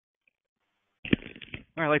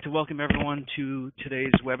I'd like to welcome everyone to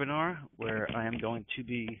today's webinar, where I am going to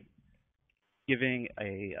be giving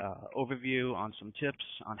a overview on some tips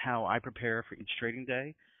on how I prepare for each trading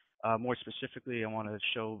day. More specifically, I want to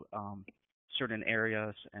show certain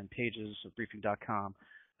areas and pages of briefing.com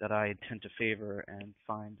that I tend to favor and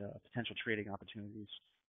find potential trading opportunities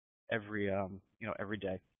every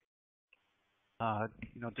day.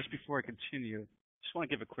 Just before I continue, just want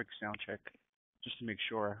to give a quick sound check just to make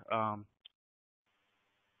sure.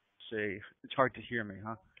 It's hard to hear me,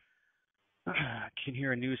 huh? Can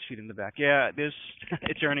hear a news feed in the back. Yeah,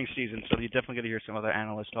 it's earnings season, so you definitely get to hear some other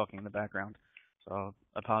analysts talking in the background. So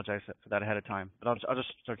I apologize for that ahead of time. But I'll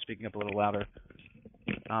just start speaking up a little louder.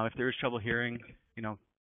 If there is trouble hearing,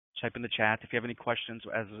 type in the chat. If you have any questions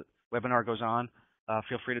as the webinar goes on,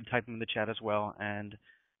 feel free to type them in the chat as well, and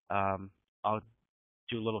I'll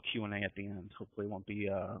do a little Q&A at the end. Hopefully it won't be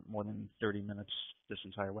more than 30 minutes this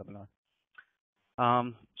entire webinar.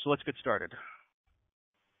 So let's get started.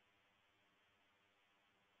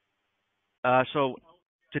 So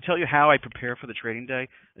to tell you how I prepare for the trading day,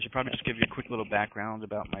 I should probably just give you a quick little background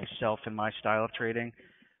about myself and my style of trading.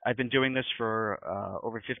 I've been doing this for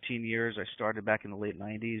over 15 years. I started back in the late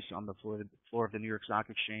 90s on the floor of the New York Stock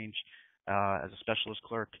Exchange as a specialist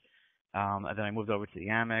clerk. And then I moved over to the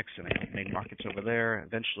Amex, and I made markets over there.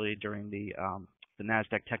 Eventually, during the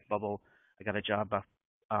NASDAQ tech bubble, I got a job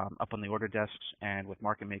up on the order desks and with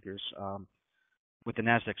market makers with the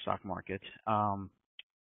NASDAQ stock market.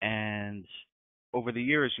 And over the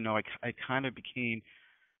years, I kind of became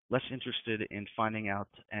less interested in finding out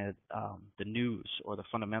the news or the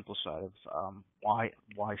fundamental side of why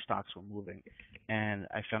stocks were moving. And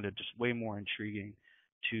I found it just way more intriguing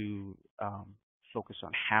to focus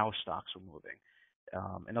on how stocks were moving.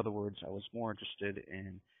 In other words, I was more interested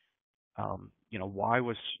in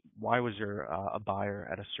why was there a buyer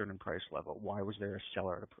at a certain price level? Why was there a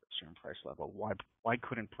seller at a certain price level? Why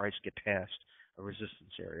couldn't price get past a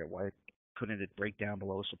resistance area? Why couldn't it break down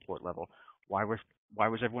below a support level? Why was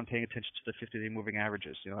everyone paying attention to the 50-day moving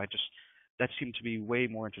averages? That seemed to be way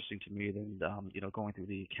more interesting to me than going through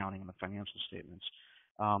the accounting and the financial statements.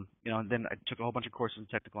 And then I took a whole bunch of courses in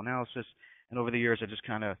technical analysis, and over the years I just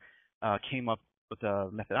kind of came up with a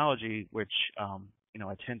methodology which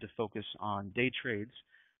I tend to focus on day trades.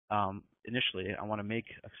 Initially, I want to make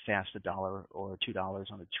a fast $1 or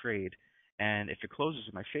 $2 on a trade, and if it closes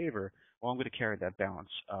in my favor, well, I'm going to carry that balance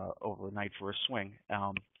overnight for a swing.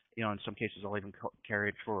 In some cases, I'll even carry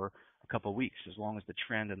it for a couple of weeks, as long as the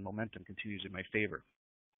trend and momentum continues in my favor.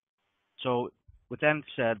 So, with that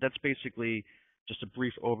said, that's basically just a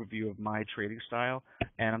brief overview of my trading style,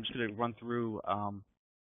 and I'm just going to run through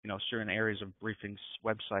certain areas of Briefing's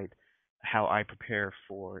website, how I prepare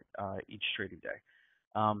for each trading day.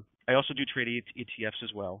 I also do trade ETFs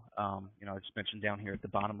as well. It's mentioned down here at the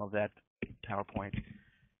bottom of that PowerPoint.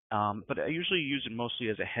 But I usually use it mostly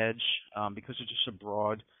as a hedge because it's just a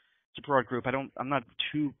broad group. I'm not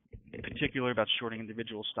too particular about shorting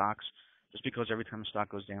individual stocks, just because every time a stock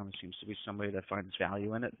goes down, there seems to be somebody that finds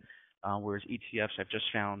value in it. Whereas ETFs, I've just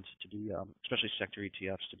found to be, especially sector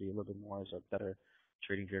ETFs, to be a little bit more as a better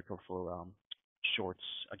trading vehicle for shorts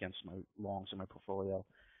against my longs in my portfolio.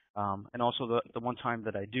 And also the one time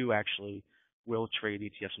that I do actually will trade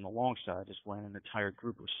ETFs on the long side is when an entire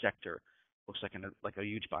group or sector looks like a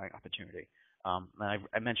huge buying opportunity. And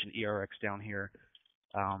I mentioned ERX down here.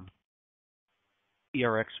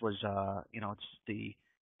 ERX was it's the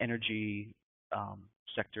energy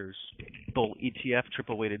sector's bull ETF,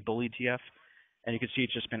 triple weighted bull ETF, and you can see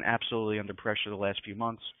it's just been absolutely under pressure the last few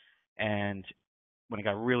months. And when it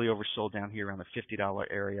got really oversold down here around the $50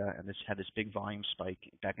 area, and this had this big volume spike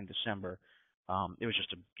back in December, it was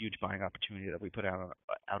just a huge buying opportunity that we put out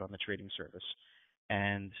on the trading service.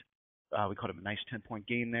 And we caught a nice 10-point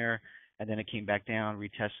gain there, and then it came back down,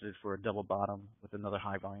 retested it for a double bottom with another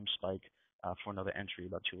high volume spike for another entry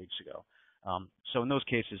about 2 weeks ago. So in those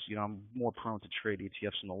cases, I'm more prone to trade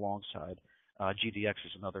ETFs on the long side. GDX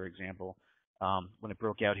is another example. When it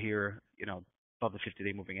broke out here, above the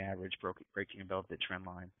 50-day moving average, breaking above the trend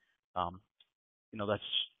line.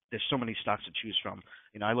 There's so many stocks to choose from.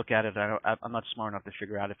 I look at it, I'm not smart enough to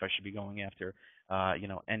figure out if I should be going after,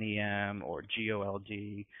 NEM or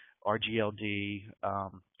GOLD, RGLD,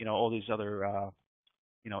 all these other,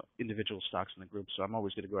 individual stocks in the group. So I'm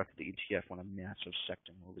always going to go after the ETF when a massive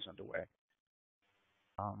sector move is underway.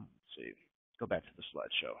 Let's see, go back to the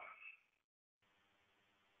slideshow.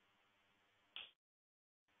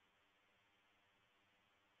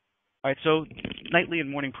 All right, so nightly and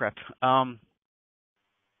morning prep.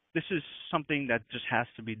 This is something that just has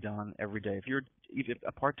to be done every day. If you're either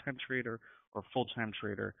a part-time trader or a full-time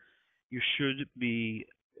trader, you should be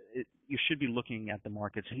you should be looking at the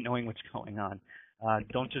markets and knowing what's going on.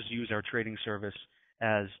 Don't just use our trading service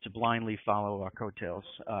as to blindly follow our coattails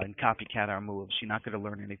and copycat our moves. You're not going to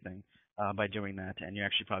learn anything by doing that, and you're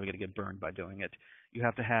actually probably going to get burned by doing it. You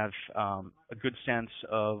have to have a good sense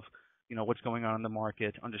of what's going on in the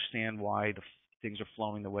market, understand why things are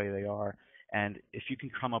flowing the way they are, and if you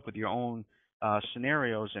can come up with your own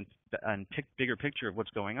scenarios and pick bigger picture of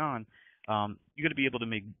what's going on, you're going to be able to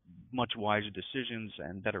make much wiser decisions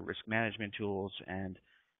and better risk management tools, and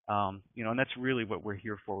that's really what we're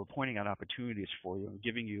here for. We're pointing out opportunities for you and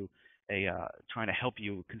giving you trying to help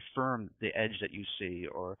you confirm the edge that you see,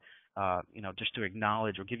 or just to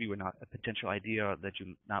acknowledge or give you a potential idea that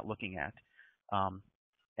you're not looking at.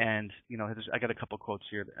 And I got a couple quotes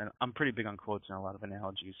here, and I'm pretty big on quotes and a lot of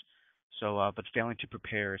analogies. So, but failing to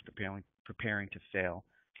prepare is preparing to fail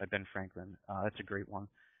by Ben Franklin. That's a great one.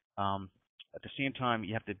 At the same time,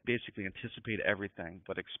 you have to basically anticipate everything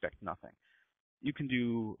but expect nothing.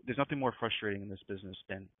 There's nothing more frustrating in this business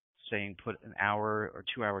than saying put an hour or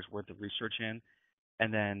 2 hours worth of research in,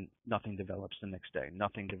 and then nothing develops the next day.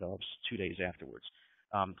 Nothing develops 2 days afterwards.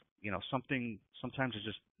 Sometimes it's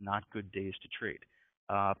just not good days to trade.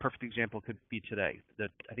 Perfect example could be today.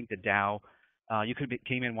 I think the Dow,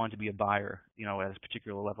 came in wanted to be a buyer, at a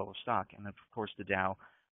particular level of stock, and of course the Dow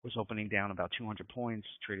was opening down about 200 points,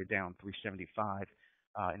 traded down 375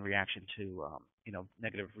 in reaction to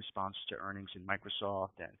negative response to earnings in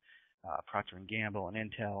Microsoft and Procter and Gamble and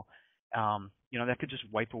Intel. That could just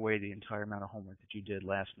wipe away the entire amount of homework that you did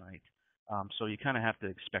last night. So you kind of have to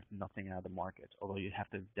expect nothing out of the market, although you have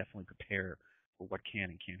to definitely prepare for what can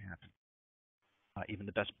and can't happen. Even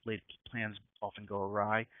the best laid plans often go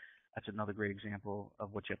awry. That's another great example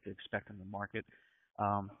of what you have to expect in the market.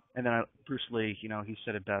 And then Bruce Lee, he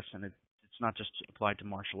said it best, and it's not just applied to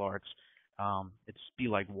martial arts. It's be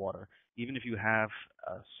like water. Even if you have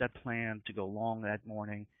a set plan to go long that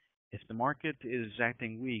morning, if the market is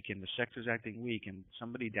acting weak and the sector is acting weak and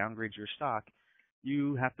somebody downgrades your stock,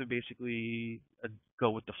 you have to basically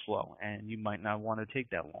go with the flow, and you might not want to take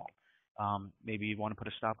that long. Maybe you want to put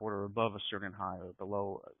a stop order above a certain high or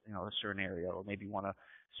below, a certain area, or maybe you want to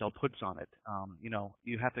sell puts on it.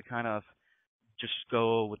 You have to kind of just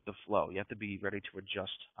go with the flow. You have to be ready to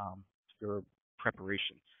adjust your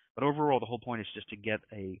preparation. But overall, the whole point is just to get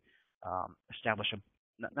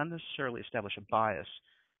not necessarily establish a bias,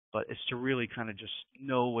 but it's to really kind of just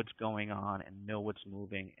know what's going on and know what's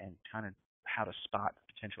moving and kind of how to spot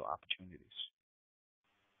potential opportunities.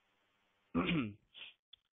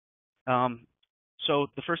 So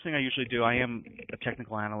the first thing I usually do, I am a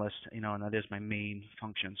technical analyst, and that is my main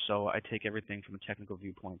function. So I take everything from a technical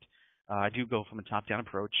viewpoint. I do go from a top-down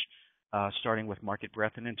approach, starting with market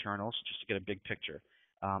breadth and internals, just to get a big picture.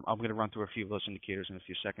 I'm going to run through a few of those indicators in a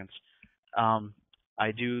few seconds.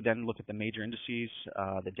 I do then look at the major indices,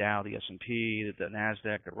 the Dow, the S&P, the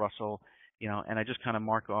NASDAQ, the Russell, and I just kind of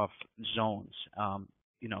mark off zones.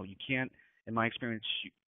 You can't, in my experience,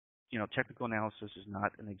 technical analysis is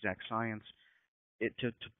not an exact science.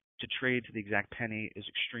 To trade to the exact penny is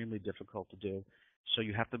extremely difficult to do. So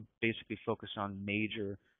you have to basically focus on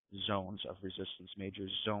major zones of resistance, major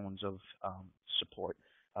zones of support,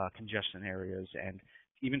 congestion areas, and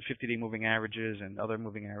even 50-day moving averages and other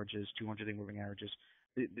moving averages, 200-day moving averages.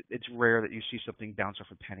 It's rare that you see something bounce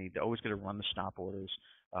off a penny. They're always going to run the stop orders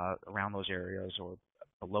around those areas or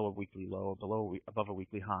below a weekly low, above a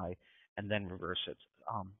weekly high, and then reverse it.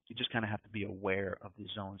 You just kind of have to be aware of the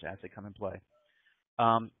zones as they come in play.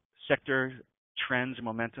 Sector trends and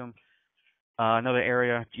momentum. Another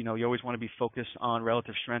area, you always want to be focused on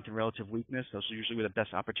relative strength and relative weakness. Those are usually where the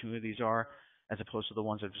best opportunities are, as opposed to the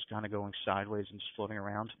ones that are just kind of going sideways and just floating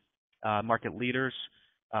around. Market leaders.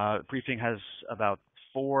 Briefing has about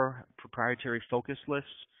 4 proprietary focus lists.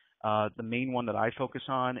 The main one that I focus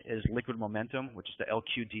on is liquid momentum, which is the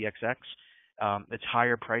LQDXX. It's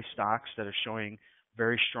higher price stocks that are showing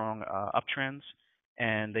very strong uptrends,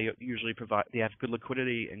 and they usually they have good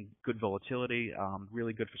liquidity and good volatility,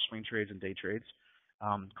 really good for swing trades and day trades.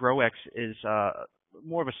 BLUEX is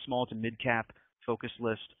more of a small to mid cap focus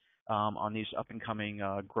list on these up and coming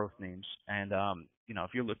growth names. And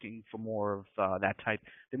if you're looking for more of that type,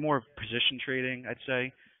 they're more of position trading, I'd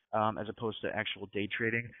say, as opposed to actual day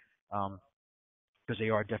trading, because they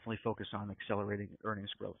are definitely focused on accelerating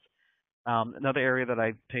earnings growth. Another area that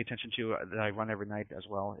I pay attention to, that I run every night as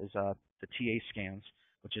well, is the TA scans,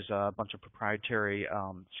 which is a bunch of proprietary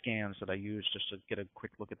scans that I use just to get a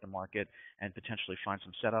quick look at the market and potentially find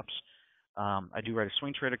some setups. I do write a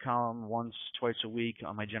swing trader column once, twice a week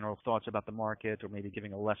on my general thoughts about the market, or maybe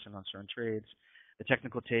giving a lesson on certain trades. The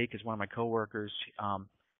technical take is one of my coworkers.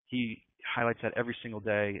 he highlights that every single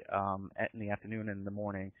day in the afternoon and in the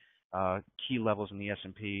morning, key levels in the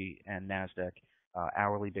S&P and NASDAQ,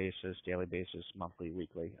 hourly basis, daily basis, monthly,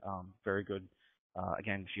 weekly. Very good.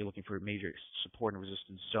 Again, if you're looking for major support and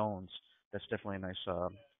resistance zones, that's definitely a nice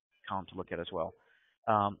column to look at as well.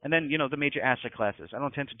 And then, the major asset classes. I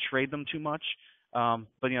don't tend to trade them too much,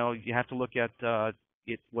 but, you have to look at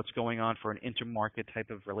what's going on for an intermarket type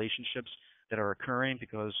of relationships that are occurring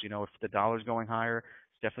because, if the dollar's going higher,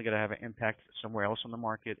 it's definitely going to have an impact somewhere else on the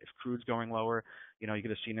market. If crude's going lower, you're going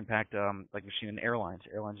to see an impact like we've seen in airlines.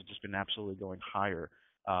 Airlines have just been absolutely going higher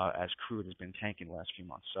as crude has been tanking the last few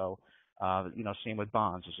months. So, same with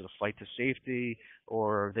bonds. Is it a flight to safety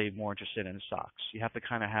or are they more interested in stocks? You have to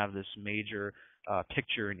kind of have this major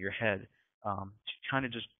picture in your head to kind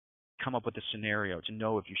of just come up with a scenario to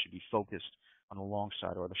know if you should be focused on the long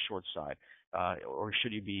side or the short side, or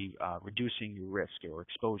should you be reducing your risk or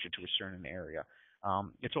exposure to a certain area.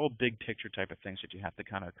 It's all big picture type of things that you have to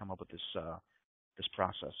kind of come up with this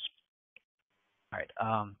process. All right,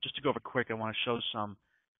 just to go over quick, I want to show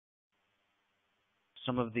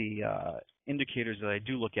some of the indicators that I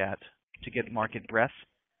do look at to get market breadth.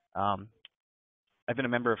 I've been a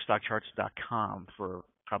member of StockCharts.com for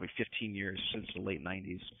probably 15 years, since the late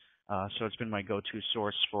 90s. So it's been my go-to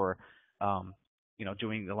source for,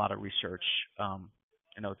 doing a lot of research. I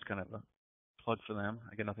know it's kind of a plug for them.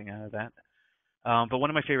 I get nothing out of that. But one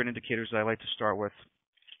of my favorite indicators that I like to start with,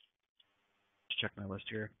 let's check my list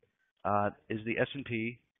here, is the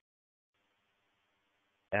S&P.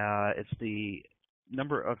 It's the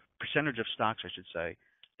percentage of stocks, I should say,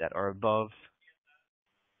 that are above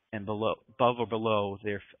or below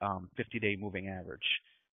their 50-day moving average.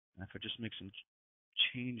 And if I just make some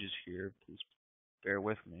changes here, please bear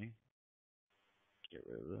with me. Get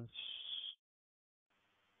rid of this.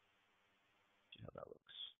 See how that looks.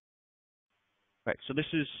 Right, so this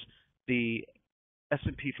is the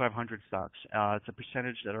S&P 500 stocks. It's a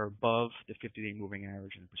percentage that are above the 50-day moving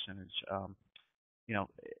average, and a percentage,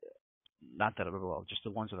 not that are below, just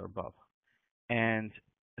the ones that are above. And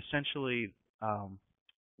essentially,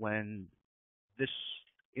 when this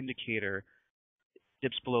indicator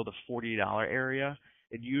dips below the $40 area,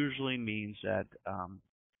 it usually means that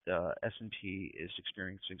the S&P is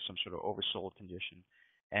experiencing some sort of oversold condition,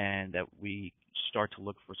 and that we start to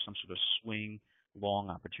look for some sort of swing long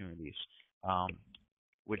opportunities,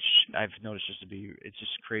 which I've noticed it's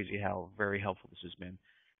just crazy how very helpful this has been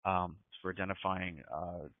for identifying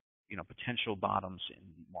potential bottoms in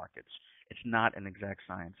markets. It's not an exact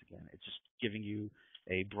science again. It's just giving you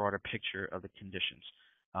a broader picture of the conditions.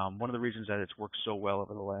 One of the reasons that it's worked so well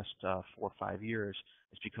over the last 4 or 5 years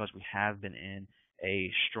is because we have been in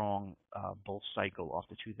a strong bull cycle off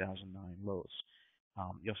the 2009 lows.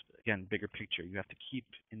 Again, bigger picture. You have to keep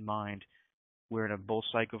in mind we're in a bull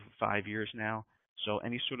cycle for 5 years now. So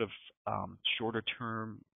any sort of shorter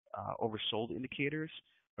term oversold indicators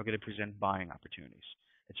are going to present buying opportunities.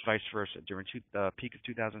 It's vice versa. During the peak of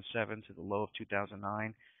 2007 to the low of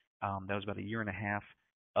 2009, that was about a year and a half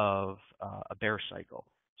of a bear cycle.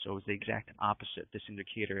 So it was the exact opposite. This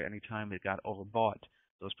indicator, anytime it got overbought,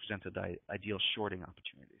 those presented ideal shorting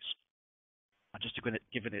opportunities. Just to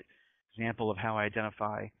give an example of how I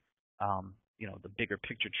identify, the bigger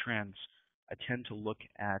picture trends, I tend to look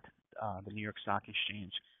at the New York Stock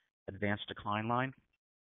Exchange advanced decline line.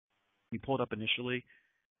 We pulled up initially.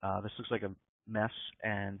 This looks like a mess,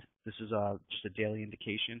 and this is just a daily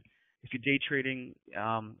indication. If you're day trading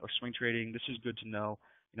or swing trading, this is good to know.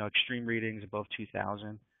 Extreme readings above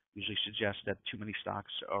 2,000 usually suggest that too many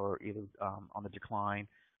stocks are either on the decline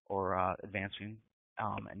or advancing,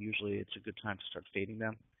 and usually it's a good time to start fading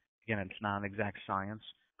them. Again, it's not an exact science,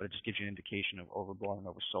 but it just gives you an indication of overbought and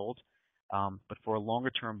oversold. But for a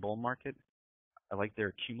longer-term bull market, I like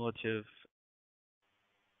their cumulative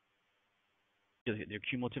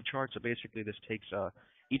chart. So basically, this takes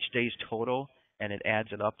each day's total and it adds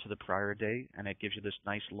it up to the prior day, and it gives you this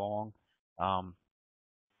nice long,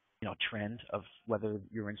 trend of whether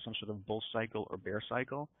you're in some sort of bull cycle or bear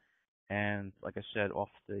cycle. And like I said, off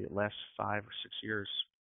the last 5 or 6 years,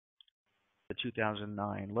 the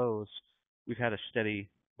 2009 lows, we've had a steady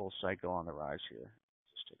bull cycle on the rise here.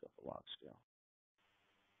 Just take off the log scale.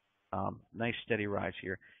 Nice steady rise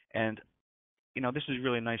here, and this is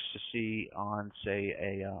really nice to see on, say,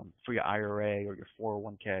 for your IRA or your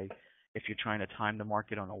 401k, if you're trying to time the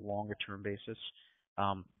market on a longer term basis.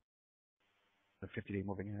 The 50-day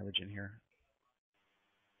moving average in here.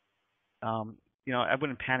 I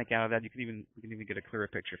wouldn't panic out of that. We can even get a clearer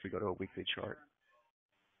picture if we go to a weekly chart.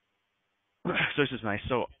 So this is nice.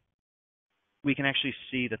 So we can actually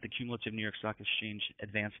see that the cumulative New York Stock Exchange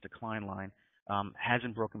advanced decline line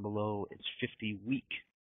hasn't broken below its 50-week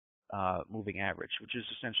moving average, which is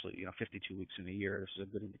essentially 52 weeks in a year. This is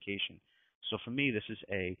a good indication. So for me, this is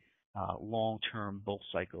a long-term bull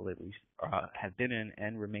cycle that we have been in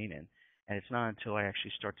and remain in. And it's not until I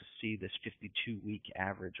actually start to see this 52-week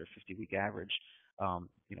average or 50-week average,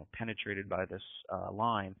 penetrated by this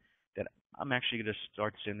line, that I'm actually going to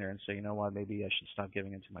start sitting there and say, you know what, maybe I should stop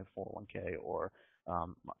giving into my 401k, or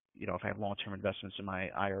if I have long-term investments in my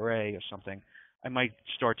IRA or something, I might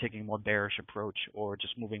start taking a more bearish approach, or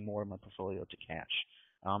just moving more of my portfolio to cash.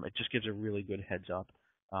 It just gives a really good heads up.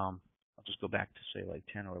 I'll just go back to say like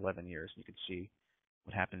 10 or 11 years, and you can see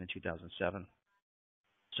what happened in 2007.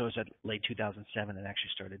 So it's at late 2007 it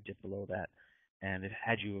actually started to dip below that, and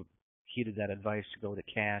had you heeded that advice to go to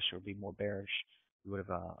cash or be more bearish, you would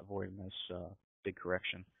have avoided a nice big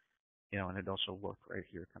correction. And it also worked right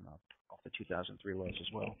here, coming up off the 2003 lows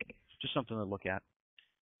as well. Just something to look at.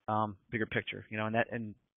 Bigger picture,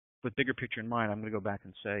 and with bigger picture in mind, I'm going to go back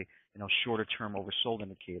and say, shorter term oversold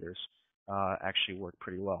indicators actually work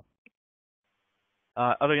pretty well.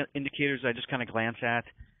 Other indicators I just kind of glance at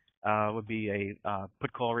would be a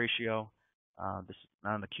put-call ratio. This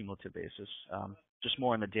not on the cumulative basis, just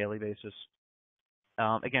more on the daily basis.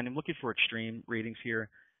 Again, I'm looking for extreme readings here.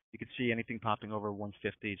 You can see anything popping over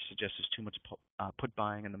 150 suggests there's too much put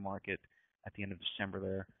buying in the market at the end of December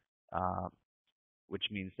there, which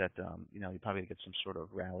means that you probably get some sort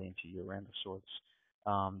of rally into year-end of sorts.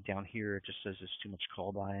 Down here, it just says there's too much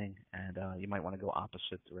call buying, and you might want to go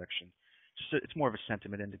opposite direction. It's more of a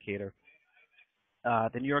sentiment indicator.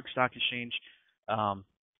 The New York Stock Exchange, it's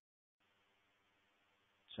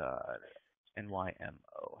NYMO,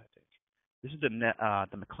 I think. This is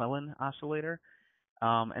the McClellan oscillator.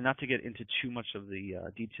 And not to get into too much of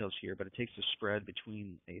the details here, but it takes the spread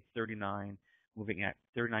between a 39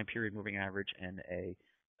 period moving average and a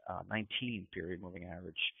 19 period moving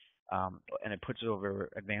average, and it puts it over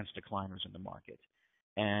advanced decliners in the market.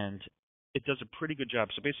 And it does a pretty good job.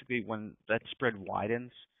 So basically, when that spread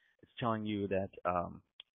widens, it's telling you that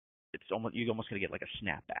you're almost going to get like a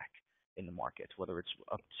snapback in the market, whether it's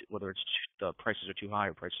the prices are too high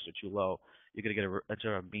or prices are too low. You're going to get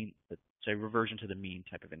a reversion to the mean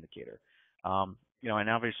type of indicator. And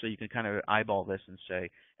obviously you can kind of eyeball this and say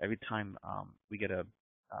every time we get a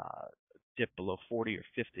dip below 40 or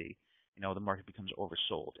 50, the market becomes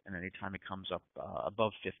oversold, and anytime it comes up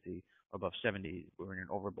above 50 or above 70, we're in an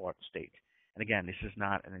overbought state. And again, this is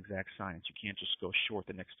not an exact science. You can't just go short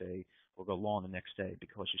the next day or go long the next day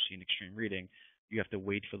because you see an extreme reading. You have to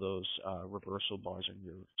wait for those reversal bars on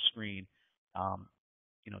your screen, to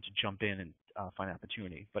jump in and find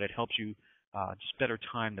opportunity. But it helps you just better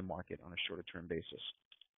time the market on a shorter term basis.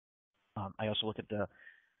 I also look at the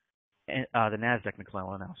NASDAQ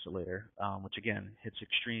McClellan oscillator, which again hits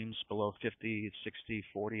extremes below 50, 60,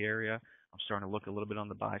 40 area. I'm starting to look a little bit on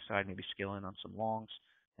the buy side, maybe scale in on some longs,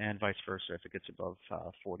 and vice versa. If it gets above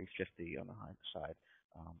 40, 50 on the high side,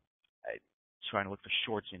 I'm trying to look for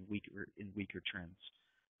shorts in weaker trends.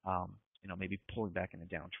 Maybe pulling back in a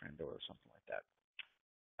downtrend or something like that.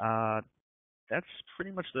 That's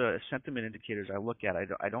pretty much the sentiment indicators I look at.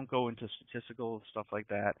 I don't go into statistical stuff like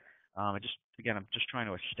that. I'm just trying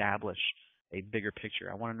to establish a bigger picture.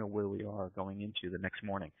 I want to know where we are going into the next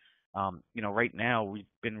morning. Right now we've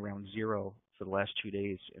been around zero for the last 2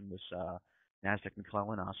 days in this NASDAQ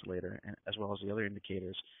McClellan oscillator, and as well as the other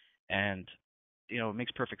indicators. And it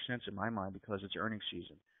makes perfect sense in my mind because it's earnings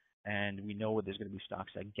season, and we know there's going to be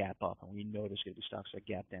stocks that gap up, and we know there's going to be stocks that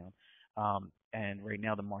gap down. And right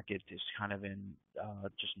now the market is kind of in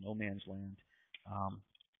just no man's land.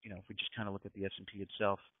 If we just kind of look at the S&P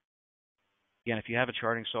itself, again, if you have a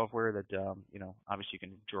charting software that obviously you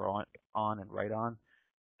can draw on and write on,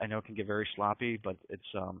 I know it can get very sloppy, but it's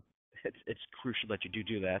crucial that you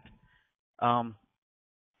do that.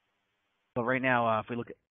 But right now, if we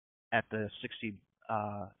look at the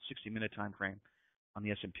 60-minute time frame on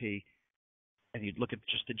the S&P, and you look at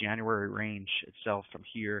just the January range itself from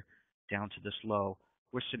here down to this low,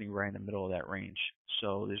 we're sitting right in the middle of that range.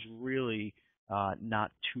 So there's really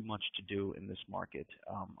not too much to do in this market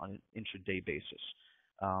on an intraday basis.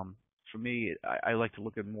 For me, I like to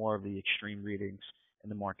look at more of the extreme readings in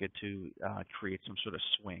the market to create some sort of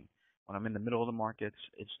swing. When I'm in the middle of the markets,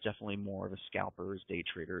 it's definitely more of a scalpers, day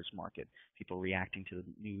traders market. People reacting to the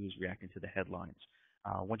news, reacting to the headlines.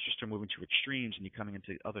 Once you start moving to extremes and you're coming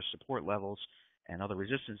into other support levels and other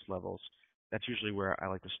resistance levels, that's usually where I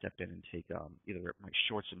like to step in and take either my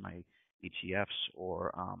shorts in my ETFs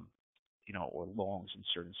or or longs in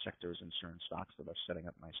certain sectors and certain stocks that are setting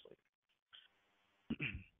up nicely.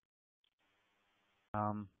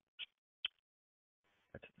 Back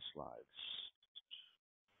to the slides.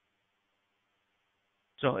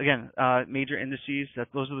 So again, major indices.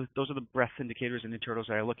 Those are the breadth indicators and internals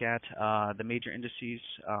that I look at. The major indices.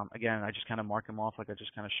 Again, I just kind of mark them off like I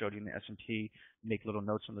just kind of showed you in the S&P. Make little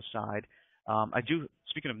notes on the side. I do.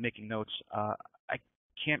 Speaking of making notes, I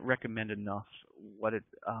can't recommend enough what it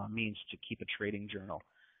means to keep a trading journal.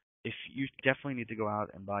 If you definitely need to go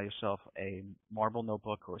out and buy yourself a marble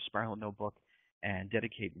notebook or a spiral notebook and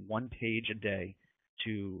dedicate 1 page a day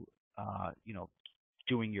to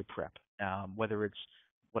doing your prep. Whether it's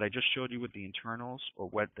what I just showed you with the internals or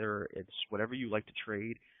whether it's whatever you like to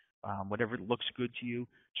trade, whatever looks good to you,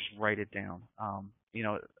 just write it down.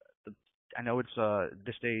 The, I know it's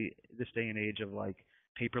this day and age of like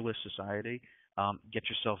paperless society. Get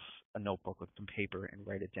yourself a notebook with some paper and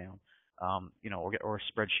write it down. Or a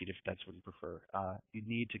spreadsheet if that's what you prefer. You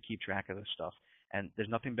need to keep track of this stuff, and there's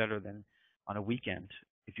nothing better than on a weekend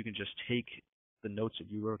if you can just take the notes that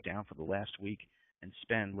you wrote down for the last week and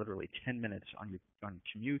spend literally 10 minutes on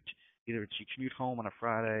commute. Either it's you commute home on a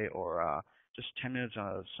Friday or just 10 minutes on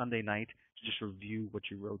a Sunday night to just review what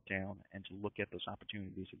you wrote down and to look at those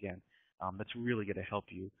opportunities again. That's really going to help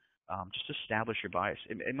you just establish your bias.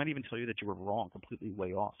 It might even tell you that you were wrong, completely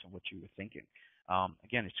way off in what you were thinking.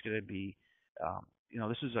 Again, it's going to be,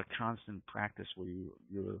 this is a constant practice where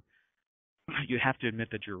you have to admit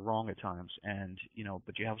that you're wrong at times, and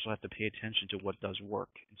but you also have to pay attention to what does work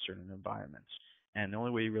in certain environments. And the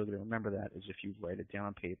only way you really remember that is if you write it down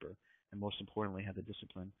on paper, and most importantly, have the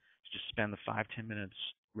discipline to just spend the 5-10 minutes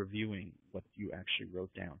reviewing what you actually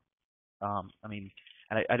wrote down. I mean,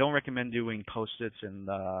 and I don't recommend doing post-its and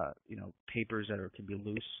papers that can be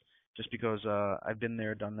loose, just because I've been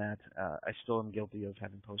there, done that. I still am guilty of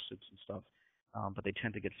having post-its and stuff, but they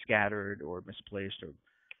tend to get scattered or misplaced or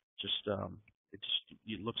just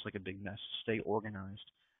it looks like a big mess. Stay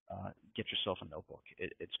organized. Get yourself a notebook.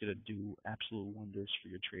 It's going to do absolute wonders for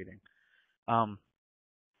your trading. Um,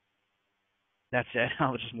 that's it.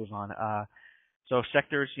 I'll just move on. So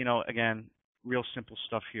sectors, again, real simple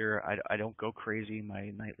stuff here. I don't go crazy in my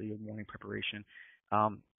nightly or morning preparation.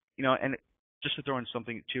 And just to throw in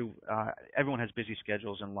something too, everyone has busy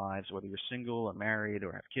schedules and lives, whether you're single or married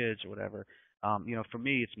or have kids or whatever. For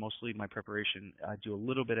me, it's mostly my preparation. I do a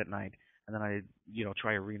little bit at night, and then I,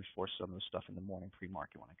 try to reinforce some of the stuff in the morning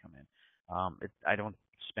pre-market when I come in. I don't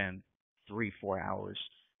spend 3-4 hours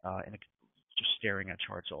just staring at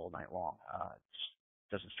charts all night long. It just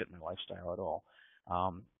doesn't fit my lifestyle at all.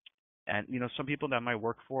 And some people that might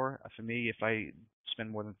work for me, if I spend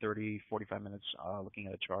more than 30, 45 minutes looking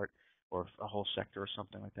at a chart or a whole sector or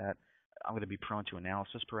something like that, I'm going to be prone to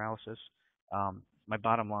analysis paralysis. My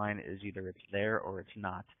bottom line is either it's there or it's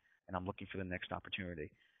not, and I'm looking for the next opportunity.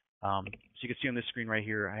 So you can see on this screen right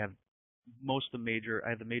here, I have the major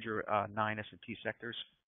 9 S&P sectors,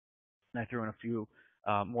 and I threw in a few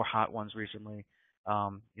more hot ones recently,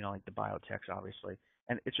 like the biotechs, obviously.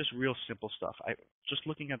 And it's just real simple stuff. Just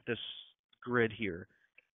looking at this grid here,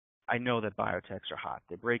 I know that biotechs are hot.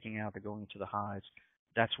 They're breaking out. They're going into the highs.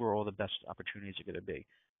 That's where all the best opportunities are going to be.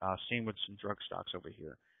 Same with some drug stocks over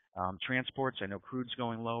here. Transports, I know crude's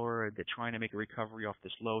going lower. They're trying to make a recovery off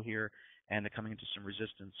this low here, and they're coming into some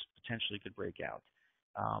resistance, potentially could break out.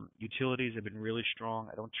 Utilities have been really strong.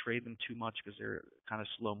 I don't trade them too much because they're kind of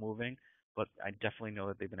slow moving, but I definitely know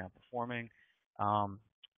that they've been outperforming. I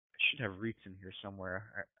should have REITs in here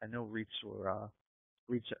somewhere. I know REITs.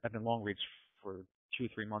 I've been long REITs for 2 or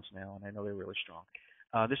 3 months now, and I know they're really strong.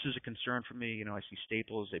 This is a concern for me. I see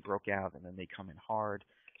staples, they broke out, and then they come in hard.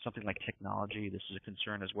 Something like technology, this is a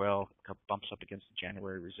concern as well. It bumps up against the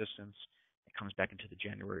January resistance. It comes back into the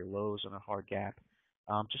January lows on a hard gap.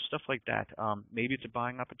 Just stuff like that. Maybe it's a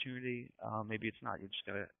buying opportunity. Maybe it's not. You just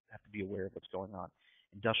have to be aware of what's going on.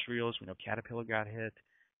 Industrials, we know Caterpillar got hit.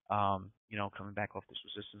 Coming back off this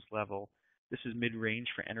resistance level. This is mid-range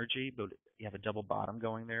for energy, but you have a double bottom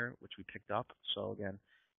going there, which we picked up. So again,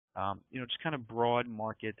 just kind of broad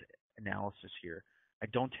market analysis here. I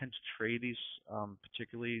don't tend to trade these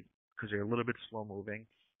particularly because they're a little bit slow moving,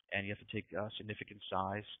 and you have to take significant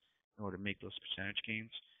size in order to make those percentage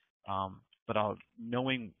gains. But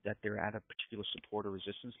knowing that they're at a particular support or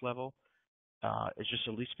resistance level is just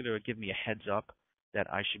at least going to give me a heads up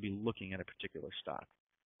that I should be looking at a particular stock.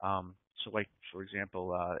 So like, for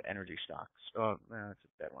example, energy stocks. Oh, that's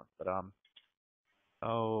a bad one. But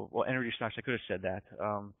energy stocks, I could have said that.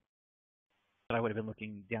 But I would have been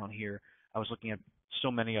looking down here. I was looking at so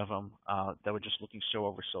many of them that were just looking so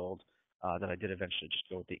oversold that I did eventually just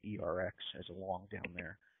go with the ERX as a long down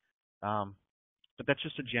there. But that's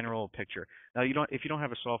just a general picture. Now, if you don't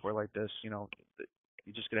have a software like this, you're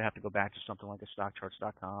just going to have to go back to something like a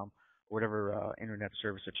stockcharts.com or whatever internet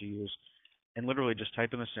service that you use, and literally just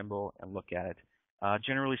type in the symbol and look at it.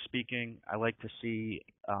 Generally speaking, I like to see,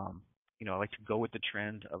 I like to go with the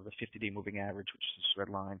trend of the 50-day moving average, which is this red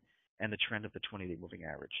line, and the trend of the 20-day moving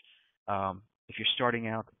average. If you're starting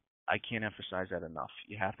out, I can't emphasize that enough.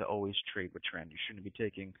 You have to always trade with trend. You shouldn't be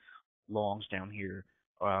taking longs down here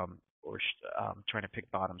or trying to pick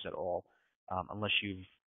bottoms at all, unless you've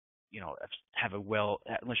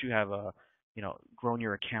unless you have a grown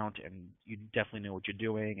your account and you definitely know what you're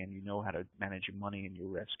doing and you know how to manage your money and your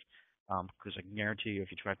risk. Because I can guarantee you,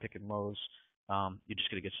 if you try picking lows, you're just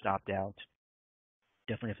going to get stopped out.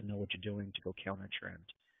 Definitely have to know what you're doing to go counter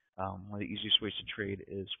trend. One of the easiest ways to trade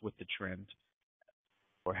is with the trend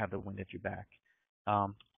or have the wind at your back.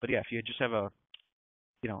 But yeah, if you just have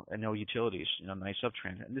and no utilities, nice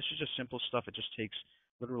uptrend. And this is just simple stuff. It just takes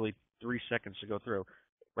literally 3 seconds to go through.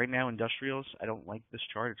 Right now, industrials, I don't like this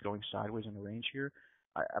chart. It's going sideways in the range here.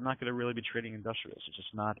 I'm not going to really be trading industrials. It's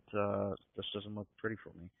just not, this doesn't look pretty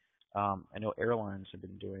for me. I know airlines have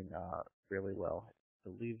been doing really well. I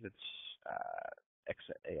believe it's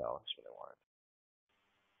XAL is what I wanted.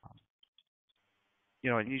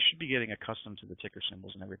 And you should be getting accustomed to the ticker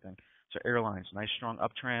symbols and everything. So airlines, nice strong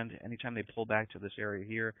uptrend. Anytime they pull back to this area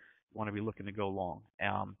here, you want to be looking to go long.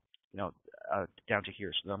 Down to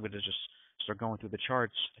here. So I'm going to just start going through the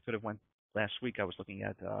charts. I could have went last week. I was looking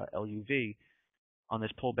at LUV on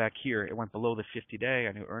this pullback here. It went below the 50-day.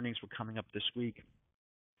 I knew earnings were coming up this week.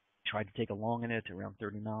 Tried to take a long in it around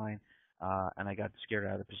 39, and I got scared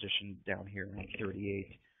out of the position down here around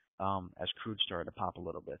 38 as crude started to pop a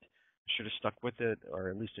little bit. I should have stuck with it, or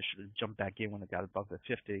at least I should have jumped back in when it got above the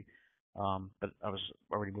 50, but I was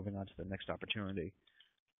already moving on to the next opportunity.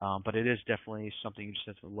 But it is definitely something you just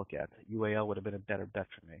have to look at. UAL would have been a better bet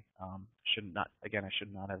for me. I should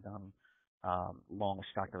not have done long a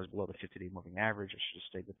stock that was below the 50-day moving average. I should have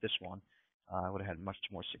stayed with this one. I would have had much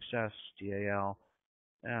more success. DAL,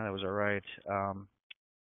 that was all right.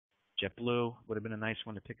 JetBlue would have been a nice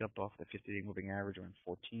one to pick up off the 50-day moving average around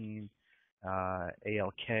 14.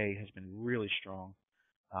 ALK has been really strong.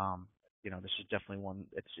 This is definitely one.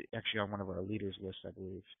 It's actually on one of our leaders list, I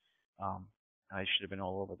believe. I should have been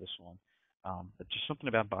all over this one. But just something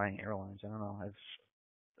about buying airlines. I don't know.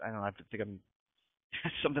 I think I'm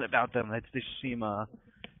something about them. They seem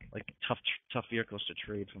like tough vehicles to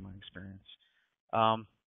trade from my experience.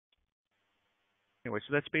 Anyway,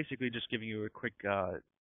 so that's basically just giving you a quick,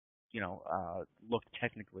 look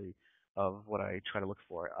technically of what I try to look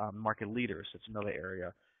for. Market leaders, that's another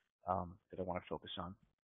area that I want to focus on.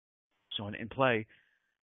 So in play,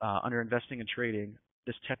 under investing and trading,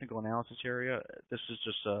 this technical analysis area, this is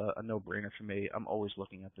just a no-brainer for me. I'm always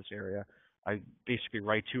looking at this area. I basically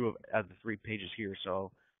write 2 out of the 3 pages here,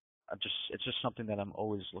 so it's just something that I'm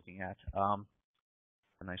always looking at. A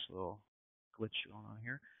nice little glitch going on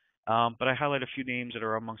here. But I highlight a few names that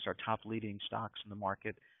are amongst our top leading stocks in the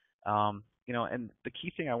market. And the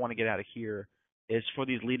key thing I want to get out of here is for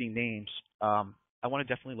these leading names, I want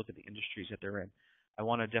to definitely look at the industries that they're in. I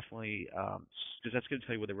want to definitely, because that's going to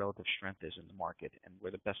tell you where the relative strength is in the market and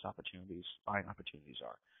where the best buying opportunities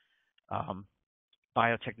are.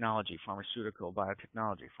 Biotechnology, pharmaceutical,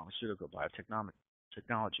 technology,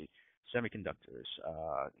 semiconductors,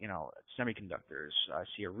 semiconductors. I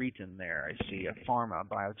see a REIT in there. I see a pharma,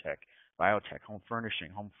 biotech, home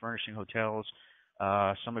furnishing, hotels,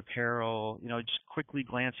 some apparel, just quickly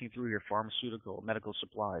glancing through your pharmaceutical, medical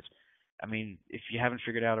supplies. I mean, if you haven't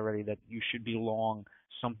figured out already that you should be long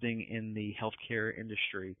something in the healthcare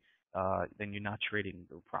industry, then you're not trading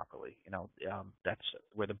properly. That's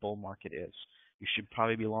where the bull market is. You should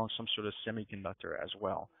probably be long some sort of semiconductor as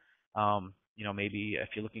well. Maybe if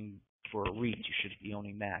you're looking for a REIT, you should be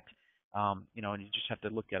owning that. And you just have to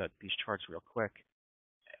look at these charts real quick.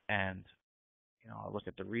 And, I'll look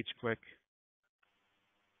at the REITs quick.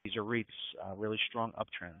 These are REITs, really strong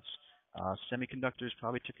uptrends. Semiconductors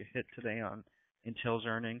probably took a hit today on Intel's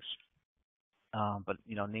earnings. But,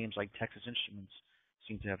 names like Texas Instruments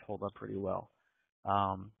seem to have held up pretty well.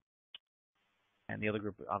 And the other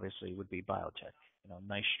group, obviously, would be biotech.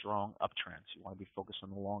 Nice, strong uptrends. You want to be focused on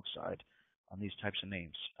the long side on these types of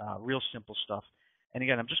names. Real simple stuff. And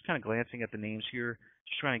again, I'm just kind of glancing at the names here,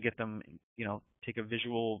 just trying to get them, take a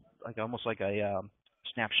visual, almost like a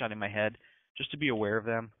snapshot in my head, just to be aware of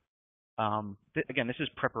them. Again, this is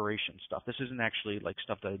preparation stuff. This isn't actually like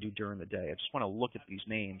stuff that I do during the day. I just want to look at these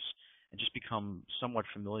names and just become somewhat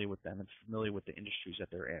familiar with them and familiar with the industries that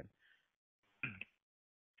they're in.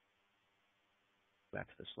 Back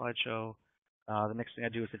to the slideshow. The next thing I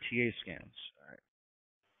do is the TA scans. All right.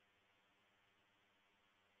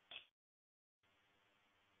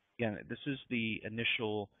 Again, this is the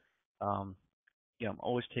initial, I'm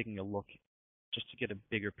always taking a look just to get a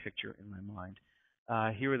bigger picture in my mind.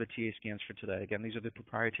 Here are the TA scans for today. Again, these are the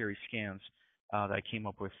proprietary scans that I came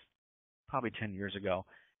up with probably 10 years ago,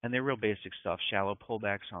 and they're real basic stuff: shallow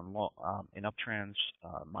pullbacks on in uptrends,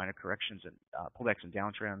 minor corrections and pullbacks and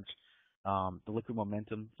downtrends. The liquid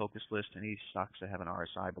momentum focus list, any stocks that have an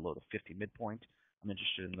RSI below the 50 midpoint, I'm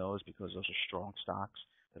interested in those because those are strong stocks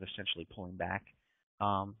that are essentially pulling back.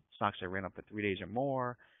 Stocks that ran up for 3 days or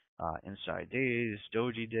more, inside days,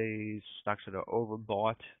 doji days, stocks that are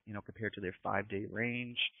overbought, compared to their 5-day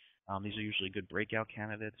range. These are usually good breakout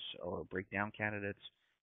candidates or breakdown candidates.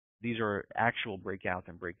 These are actual breakout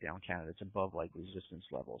and breakdown candidates above like resistance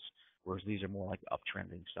levels, whereas these are more like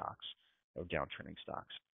uptrending stocks or downtrending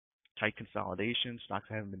stocks. Tight consolidation, stocks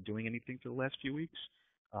that haven't been doing anything for the last few weeks,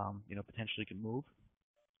 potentially can move.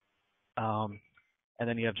 And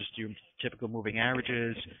then you have just your typical moving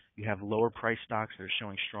averages. You have lower price stocks that are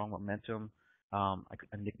showing strong momentum. I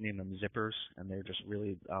nickname them zippers, and they're just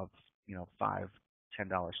really $5,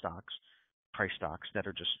 $10 stocks, price stocks that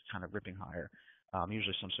are just kind of ripping higher.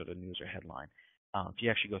 Usually some sort of news or headline. If you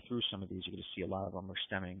actually go through some of these, you're going to see a lot of them are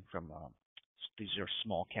stemming from these are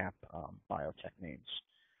small cap biotech names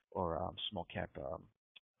or small cap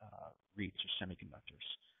REITs or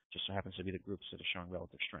semiconductors. Just so happens to be the groups that are showing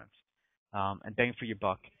relative strength. And bang for your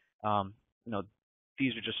buck.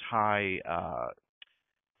 These are just high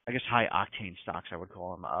octane stocks, I would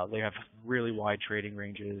call them. They have really wide trading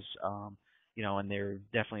ranges, and there's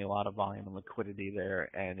definitely a lot of volume and liquidity there.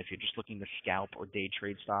 And if you're just looking to scalp or day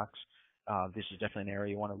trade stocks, this is definitely an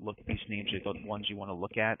area you want to look at. These names are the ones you want to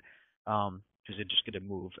look at because they're just going to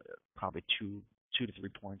move probably 2 to 3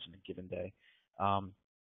 points in a given day.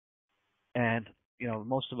 And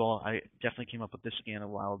most of all, I definitely came up with this scan a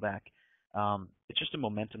while back. It's just a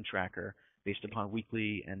momentum tracker based upon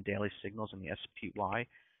weekly and daily signals in the SPY,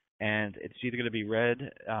 and it's either going to be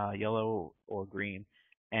red, yellow, or green,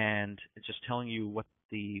 and it's just telling you what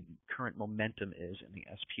the current momentum is in the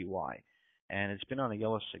SPY. And it's been on a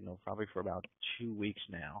yellow signal probably for about 2 weeks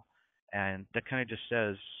now, and that kind of just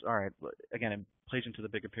says, all right, again, it plays into the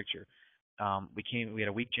bigger picture. We had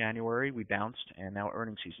a weak January, we bounced, and now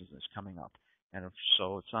earnings season is coming up. And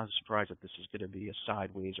so it's not a surprise that this is going to be a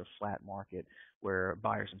sideways or flat market where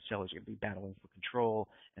buyers and sellers are going to be battling for control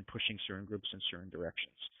and pushing certain groups in certain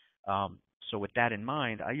directions. So with that in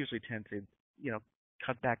mind, I usually tend to,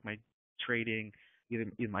 cut back my trading, either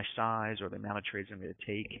my size or the amount of trades I'm going to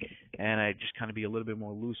take, and I just kind of be a little bit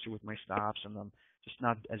more looser with my stops, and I'm just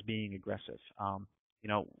not as being aggressive.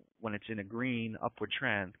 When it's in a green upward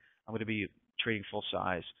trend, I'm going to be trading full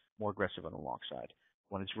size, more aggressive on the long side.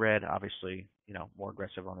 When it's red, obviously, more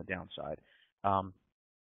aggressive on the downside. One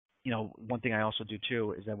thing I also do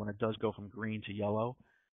too is that when it does go from green to yellow,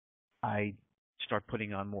 I start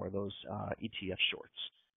putting on more of those ETF shorts,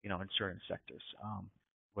 in certain sectors,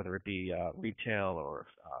 whether it be retail or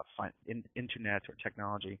internet or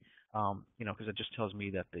technology, because it just tells me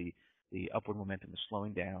that the upward momentum is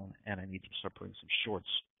slowing down and I need to start putting some shorts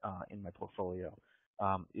in my portfolio.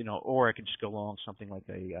 Or I could just go long something like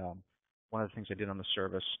one of the things I did on the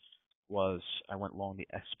service was I went long the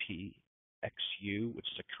SPXU, which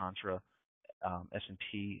is a contra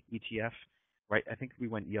S&P ETF. Right, I think we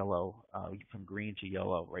went yellow from green to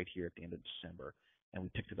yellow right here at the end of December, and we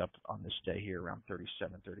picked it up on this day here around $37,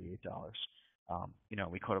 $38.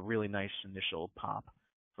 We caught a really nice initial pop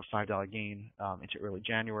for $5 gain into early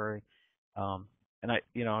January, and I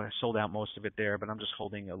sold out most of it there, but I'm just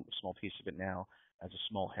holding a small piece of it now as a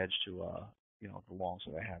small hedge to the longs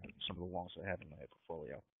that I have, some of the longs that I have in my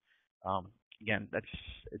portfolio. Again,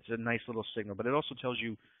 it's a nice little signal, but it also tells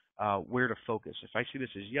you where to focus. If I see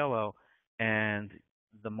this as yellow and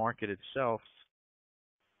the market itself,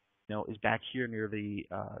 is back here near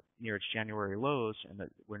its January lows, and that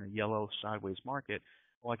we're in a yellow sideways market,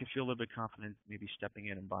 well, I can feel a little bit confident maybe stepping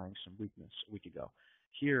in and buying some weakness a week ago.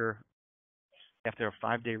 Here, after a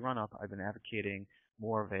 5-day run-up, I've been advocating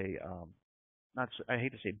more of a I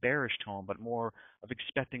hate to say bearish tone, but more of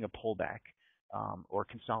expecting a pullback or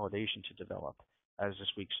consolidation to develop as this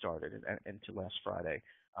week started and to last Friday.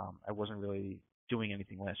 I wasn't really doing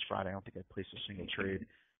anything last Friday. I don't think I placed a single trade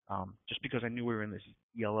just because I knew we were in this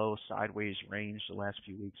yellow sideways range the last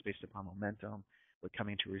few weeks based upon momentum. We're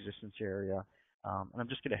coming to a resistance area, and I'm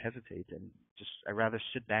just going to hesitate and I'd rather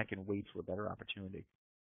sit back and wait for a better opportunity.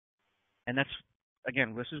 And that's,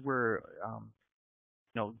 again, this is where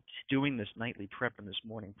doing this nightly prep and this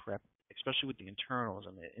morning prep, especially with the internals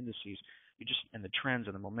and the indices, and the trends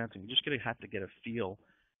and the momentum, you're just going to have to get a feel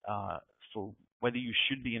for whether you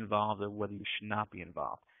should be involved or whether you should not be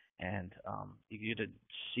involved. And you get to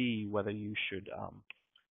see whether you should,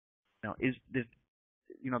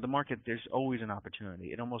 the market, there's always an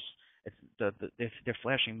opportunity. It's they're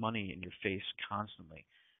flashing money in your face constantly.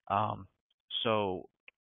 Um, so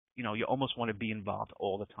you almost want to be involved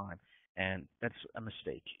all the time, and that's a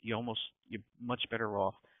mistake. You're much better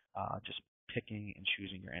off just picking and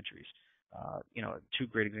choosing your entries. Two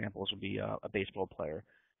great examples would be a baseball player.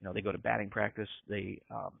 They go to batting practice. They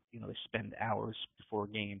spend hours before a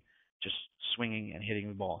game just swinging and hitting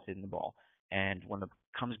the ball. And when it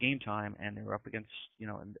comes game time and they're up against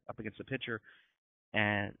the pitcher,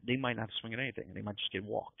 and they might not swing at anything, and they might just get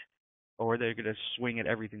walked, or they're going to swing at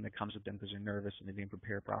everything that comes at them because they're nervous and they didn't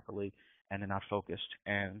prepare properly and they're not focused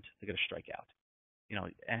and they're going to strike out.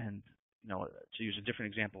 And to use a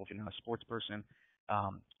different example, if you're not a sports person,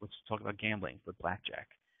 let's talk about gambling with blackjack.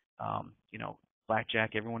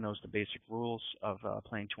 Blackjack, everyone knows the basic rules of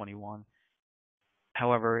playing 21.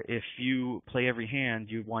 However, if you play every hand,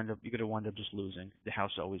 you're going to wind up just losing. The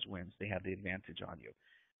house always wins. They have the advantage on you.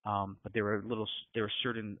 But there are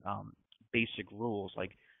certain basic rules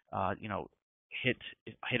like uh, you know hit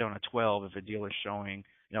hit on a 12 if a dealer's showing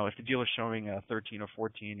if the dealer's showing a 13 or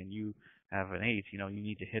 14 and you have an 8, you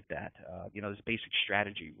need to hit that. There's basic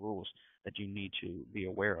strategy rules that you need to be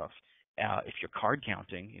aware of. If you're card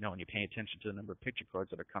counting, and you're paying attention to the number of picture cards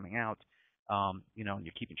that are coming out, and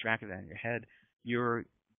you're keeping track of that in your head, you're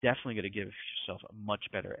definitely going to give yourself a much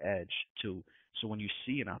better edge to. So when you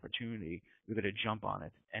see an opportunity, you're going to jump on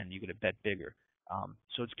it and you're going to bet bigger.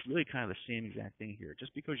 So it's really kind of the same exact thing here.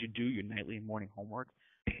 Just because you do your nightly and morning homework,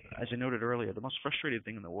 as I noted earlier, the most frustrating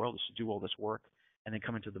thing in the world is to do all this work and then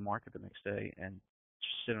come into the market the next day and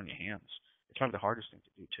just sit on your hands. It's probably the hardest thing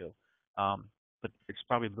to do too, but it's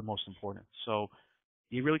probably the most important. So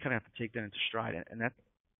you really kind of have to take that into stride, and that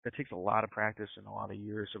takes a lot of practice and a lot of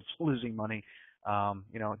years of losing money.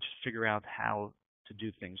 Just figure out how to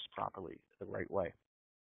do things properly, the right way.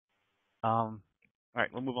 All right,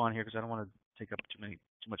 we'll move on here because I don't want to take up too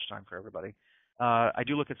much time for everybody. I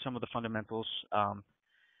do look at some of the fundamentals,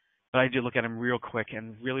 but I do look at them real quick.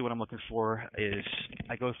 And really, what I'm looking for is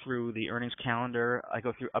I go through the earnings calendar, I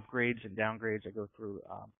go through upgrades and downgrades, I go through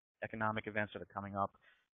economic events that are coming up,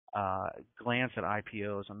 glance at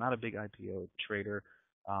IPOs. I'm not a big IPO trader,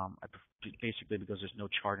 basically because there's no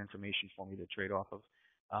chart information for me to trade off of.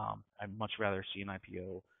 I'd much rather see an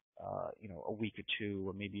IPO, a week or two,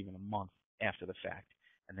 or maybe even a month after the fact,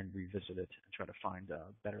 and then revisit it and try to find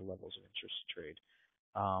better levels of interest to trade.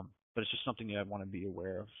 But it's just something that I want to be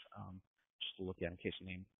aware of, just to look at in case the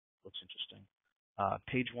name looks interesting.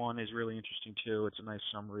 Page one is really interesting too. It's a nice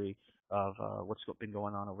summary of what's been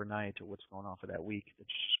going on overnight or what's going on for that week that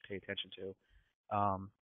you should pay attention to.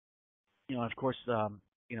 Of course,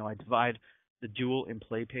 I divide the dual in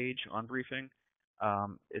play page on briefing.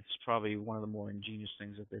 It's probably one of the more ingenious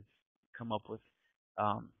things that they've come up with,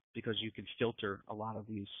 because you can filter a lot of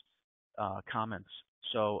these comments.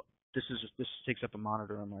 So this takes up a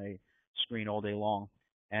monitor on my screen all day long,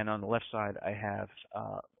 and on the left side I have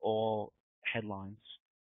all headlines,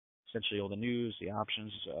 essentially all the news, the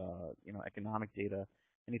options, economic data,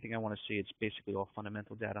 anything I want to see. It's basically all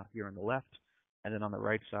fundamental data here on the left, and then on the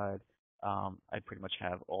right side, I pretty much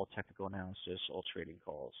have all technical analysis, all trading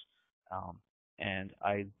calls, and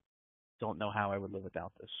I don't know how I would live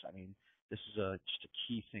without this. I mean, this is just a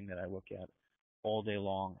key thing that I look at all day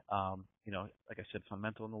long. Like I said,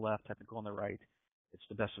 fundamental on the left, technical on the right. It's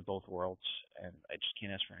the best of both worlds, and I just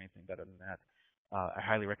can't ask for anything better than that. I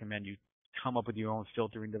highly recommend you come up with your own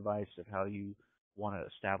filtering device of how you want to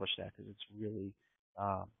establish that, because it's really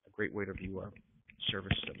a great way to view our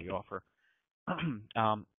service that we offer.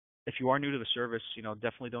 If you are new to the service,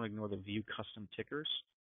 definitely don't ignore the view custom tickers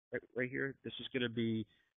right here. This is going to be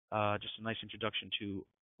just a nice introduction to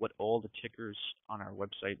what all the tickers on our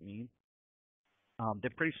website mean.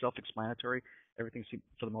 They're pretty self-explanatory. Everything,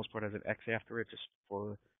 for the most part, has an X after it, just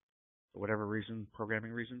for whatever reason,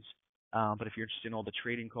 programming reasons. But if you're interested in all the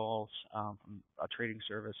trading calls from a trading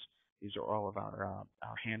service, these are all of our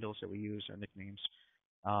handles that we use, our nicknames.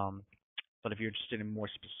 But if you're interested in more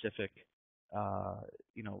specific,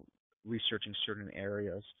 researching certain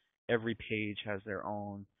areas, every page has their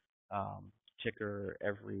own ticker.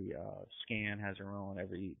 Every scan has their own.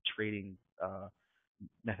 Every trading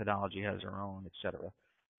methodology has their own, etc.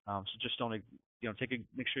 So just don't,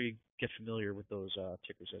 make sure you get familiar with those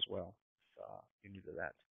tickers as well if you're new to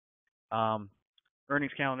that.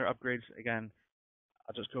 Earnings calendar upgrades. Again,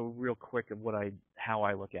 I'll just go real quick of how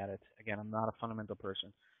I look at it. Again, I'm not a fundamental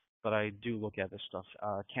person, but I do look at this stuff.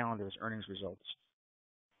 Calendars, earnings results.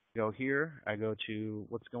 Go here. I go to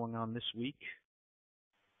what's going on this week.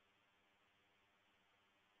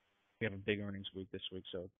 We have a big earnings week this week,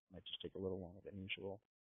 so it might just take a little longer than usual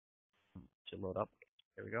to load up.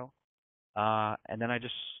 There we go. And then I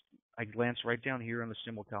glance right down here in the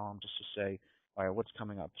symbol column just to say, all right, what's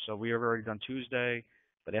coming up? So we have already done Tuesday,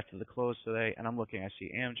 but after the close today, and I'm looking, I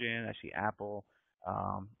see Amgen, I see Apple.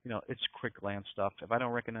 It's quick glance stuff. If I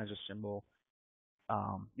don't recognize a symbol,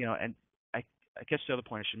 and I, I guess the other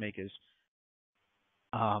point I should make is,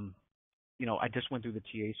 um, I just went through the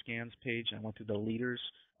TA scans page and I went through the leaders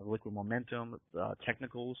of liquid momentum, the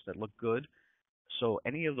technicals that look good. So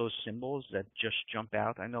any of those symbols that just jump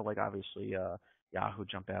out, I know like obviously Yahoo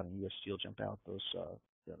jump out and US Steel jump out, those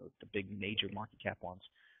the big major market cap ones.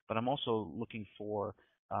 But I'm also looking for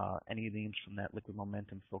any names from that liquid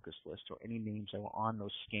momentum focus list or any names that were on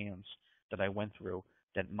those scans that I went through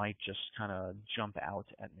that might just kind of jump out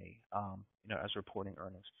at me, as reporting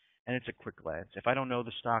earnings. And it's a quick glance. If I don't know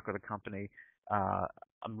the stock or the company, uh,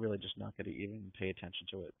 I'm really just not going to even pay attention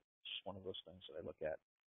to it. It's just one of those things that I look at.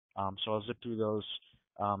 So I'll zip through those.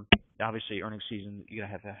 Um, Obviously, earnings season, you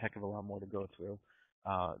have a heck of a lot more to go through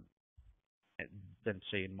uh, than,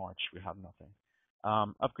 say, in March. We have nothing.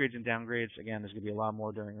 Upgrades and downgrades, again, there's going to be a lot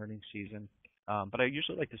more during earnings season. But I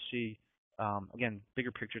usually like to see, again,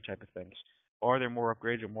 bigger picture type of things. Are there more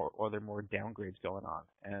upgrades or are there more downgrades going on?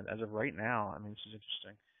 And as of right now, I mean, this is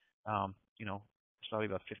interesting. There's probably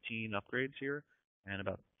about 15 upgrades here and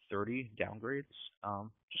about 30 downgrades.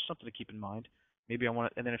 Just something to keep in mind. Maybe I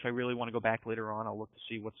want to, and then if I really want to go back later on, I'll look to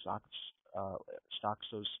see what uh, stocks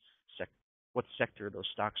what sector those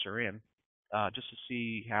stocks are in, just to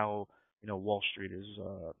see how Wall Street is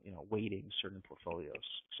weighting certain portfolios,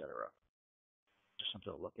 etc. Just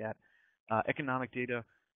something to look at. Economic data,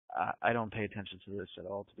 I don't pay attention to this at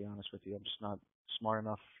all, to be honest with you. I'm just not smart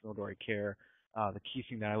enough, nor do I care. The key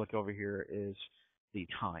thing that I look over here is the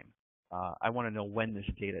time. I want to know when this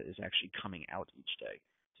data is actually coming out each day.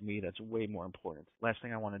 To me, that's way more important. Last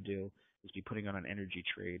thing I want to do is be putting on an energy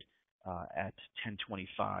trade at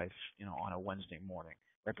 10:25, on a Wednesday morning,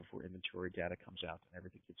 right before inventory data comes out and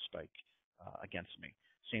everything could spike against me.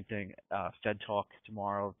 Same thing, Fed talk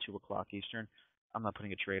tomorrow, 2 o'clock Eastern. I'm not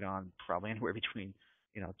putting a trade on probably anywhere between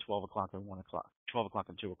 12 o'clock and 1 o'clock, 12 o'clock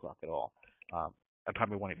and 2 o'clock at all. I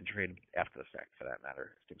probably won't even trade after the fact for that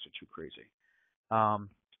matter if things are too crazy.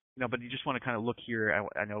 But you just want to kind of look here.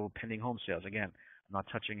 I know pending home sales. Again, I'm not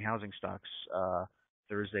touching housing stocks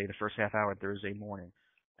Thursday, the first half hour Thursday morning,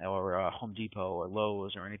 or Home Depot or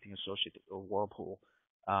Lowe's or anything associated, or Whirlpool,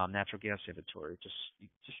 natural gas inventory. Just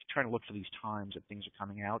trying to look for these times that things are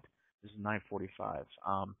coming out. This is 9:45.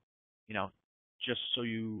 Just so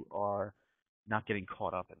you are not getting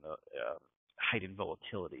caught up in the heightened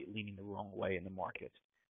volatility, leaning the wrong way in the market.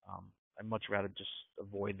 I'd much rather just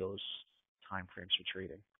avoid those time frames for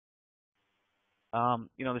trading.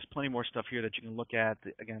 There's plenty more stuff here that you can look at.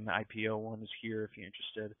 Again, the IPO one is here if you're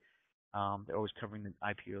interested. They're always covering the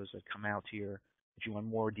IPOs that come out here. If you want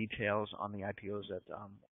more details on the IPOs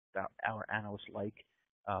that our analysts like,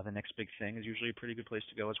 the next big thing is usually a pretty good place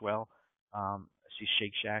to go as well. I see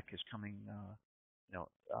Shake Shack is coming,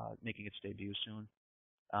 making its debut soon.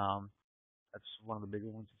 That's one of the bigger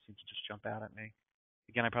ones that seems to just jump out at me.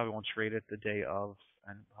 Again, I probably won't trade it the day of,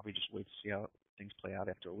 and probably just wait to see how things play out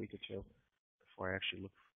after a week or two before I actually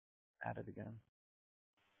look at it again.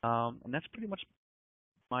 And that's pretty much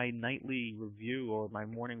my nightly review or my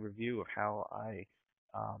morning review of how I,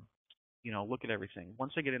 look at everything.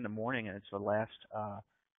 Once I get in the morning and it's the last,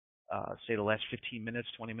 say the last 15 minutes,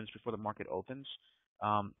 20 minutes before the market opens,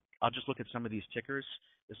 I'll just look at some of these tickers.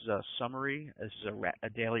 This is a summary. This is a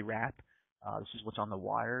daily wrap. This is what's on the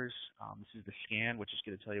wires. This is the scan, which is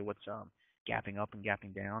going to tell you what's gapping up and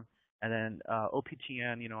gapping down. And then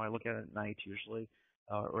OPTN, I look at it at night usually,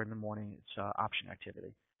 or in the morning. It's option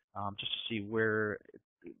activity, just to see where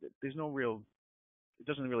there's no real. It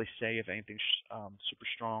doesn't really say if anything's super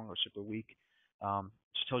strong or super weak.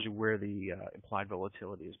 Just tells you where the implied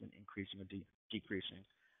volatility has been increasing or decreasing.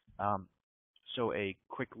 So a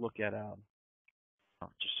quick look at,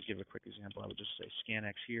 just to give a quick example, I would just say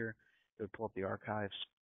ScanX here. It would pull up the archives,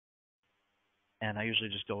 and I usually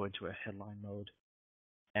just go into a headline mode,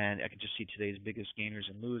 and I can just see today's biggest gainers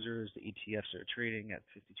and losers. The ETFs are trading at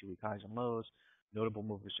 52-week highs and lows. Notable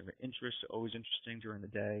movers of interest are always interesting during the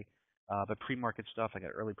day. But pre-market stuff, I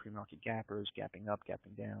got early pre-market gappers, gapping up,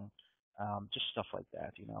 gapping down, just stuff like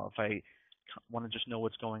that. If I want to just know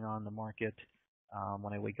what's going on in the market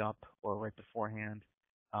when I wake up or right beforehand,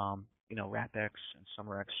 WrapX and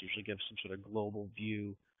SummerX usually give some sort of global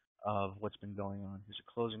view of what's been going on. Here's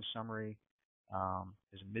a closing summary.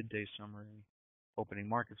 Here's a midday summary, opening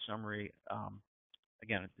market summary.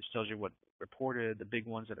 Again, this tells you what reported, the big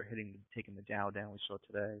ones that are taking the Dow down we saw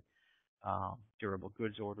today. Durable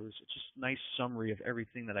goods orders. It's just a nice summary of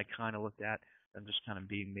everything that I kind of looked at. and just kind of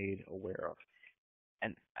being made aware of.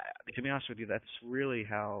 And to be honest with you, that's really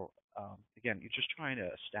how, again, you're just trying to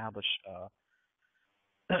establish,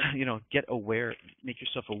 get aware, make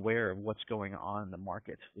yourself aware of what's going on in the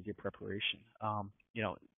market with your preparation.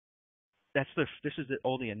 This is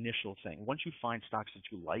all the initial thing. Once you find stocks that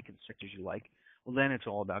you like and sectors you like, well, then it's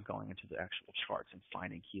all about going into the actual charts and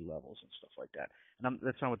finding key levels and stuff like that. And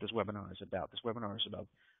that's not what this webinar is about. This webinar is about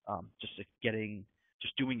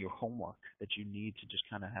just doing your homework that you need to just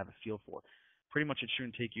kind of have a feel for. Pretty much, it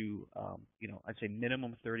shouldn't take you, I'd say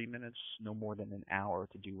minimum 30 minutes, no more than an hour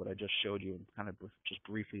to do what I just showed you and kind of just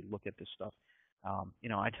briefly look at this stuff.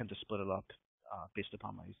 I tend to split it up based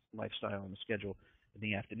upon my lifestyle and the schedule in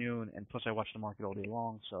the afternoon, and plus I watch the market all day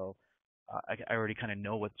long, so I already kind of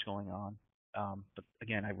know what's going on. But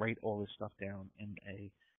again, I write all this stuff down in a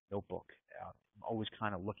notebook. I'm always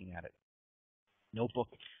kind of looking at it. Notebook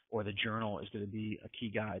or the journal is going to be a key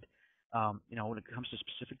guide. When it comes to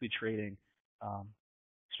specifically trading,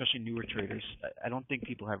 especially newer traders, I don't think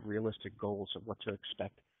people have realistic goals of what to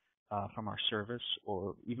expect from our service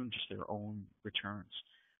or even just their own returns.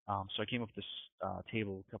 So I came up with this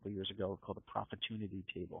table a couple of years ago called the Profittunity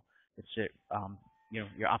table. It's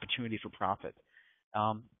your opportunity for profit.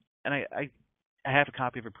 And I have a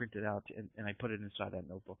copy of it printed out, and I put it inside that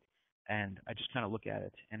notebook. And I just kind of look at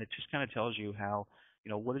it, and it just kind of tells you how,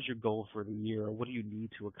 what is your goal for the year? What do you need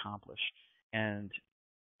to accomplish? And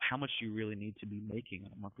how much do you really need to be making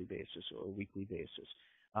on a monthly basis or a weekly basis?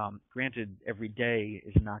 Granted, every day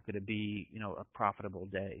is not going to be, a profitable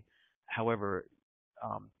day. However,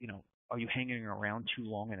 are you hanging around too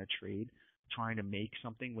long in a trade trying to make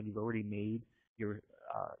something when you've already made your,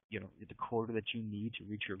 the quota that you need to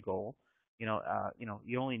reach your goal?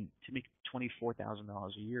 You only, to make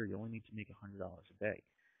 $24,000 a year, you only need to make $100 a day.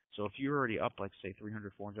 So if you're already up, like say $300,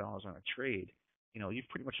 $400 on a trade, you've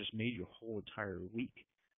pretty much just made your whole entire week.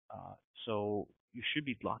 So you should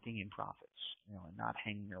be locking in profits, and not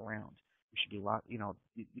hanging around. You should be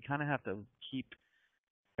you kind of have to keep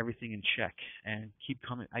everything in check and keep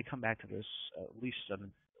coming. I come back to this at least on a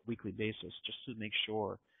weekly basis just to make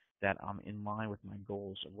sure that I'm in line with my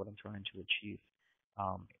goals of what I'm trying to achieve.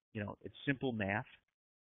 It's simple math,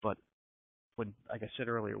 but like I said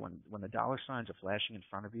earlier, when the dollar signs are flashing in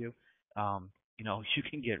front of you, you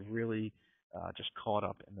can get really just caught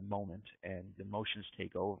up in the moment, and the emotions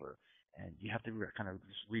take over, and you have to kind of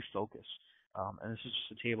just refocus. And this is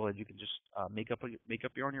just a table that you can just make up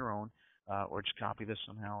on your own, or just copy this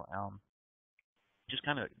somehow. Just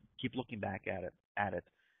kind of keep looking back at it,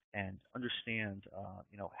 and understand,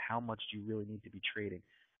 how much do you really need to be trading,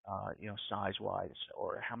 size-wise,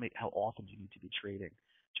 or how often do you need to be trading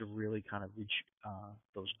to really kind of reach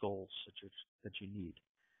those goals that you need.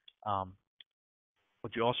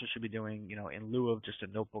 What you also should be doing, in lieu of just a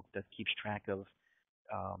notebook that keeps track of,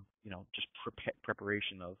 just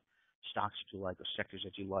preparation of stocks that you like or sectors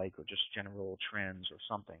that you like or just general trends or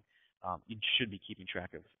something, you should be keeping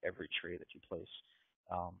track of every trade that you place.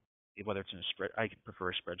 Whether it's in a spread, I prefer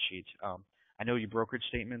a spreadsheet. I know your brokerage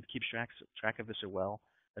statement keeps track of this as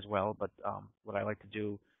well, but what I like to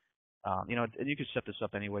do, and you can set this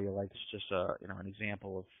up any way you like. It's just an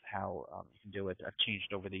example of how you can do it. I've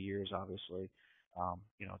changed over the years, obviously.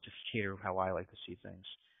 Just cater how I like to see things,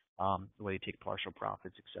 the way you take partial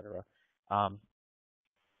profits, etc.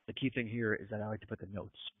 The key thing here is that I like to put the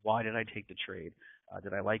notes. Why did I take the trade?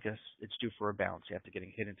 Did I like us? It's due for a bounce. You have to get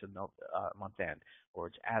hit into month end, or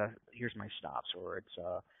it's here's my stops, or it's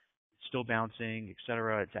still bouncing,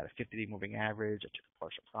 etc. It's at a 50-day moving average. I took a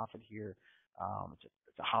partial profit here.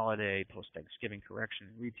 It's a holiday, post-Thanksgiving correction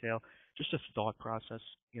in retail. Just a thought process,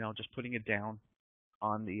 just putting it down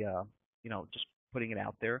on the, just putting it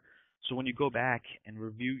out there. So when you go back and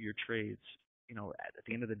review your trades, at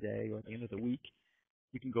the end of the day or at the end of the week,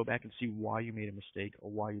 you can go back and see why you made a mistake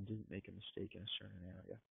or why you didn't make a mistake in a certain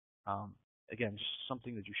area. Again, just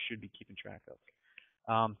something that you should be keeping track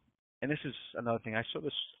of. And this is another thing. I saw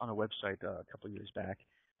this on a website a couple of years back.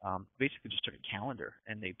 Basically just took a calendar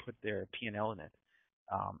and they put their P&L in it.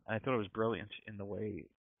 And I thought it was brilliant in the way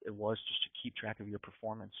it was just to keep track of your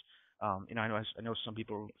performance. I know some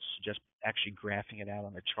people suggest actually graphing it out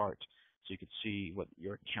on a chart so you could see what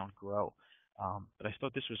your account grow. But I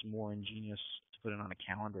thought this was more ingenious to put it on a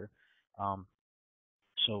calendar.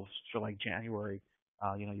 So for like January,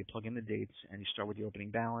 you plug in the dates and you start with your opening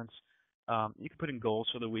balance. You can put in goals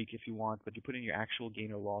for the week if you want, but you put in your actual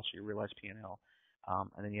gain or loss or your realized P&L,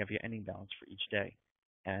 and then you have your ending balance for each day,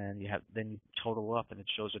 and then you total up and it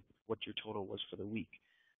shows what your total was for the week,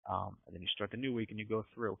 and then you start the new week and you go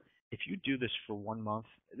through. If you do this for 1 month,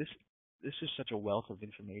 this is such a wealth of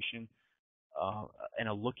information. uh, and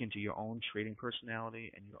a look into your own trading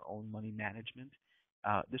personality and your own money management,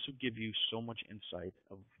 this will give you so much insight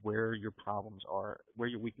of where your problems are, where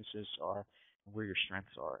your weaknesses are, and where your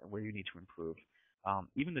strengths are, and where you need to improve.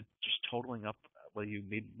 Even the just totaling up whether you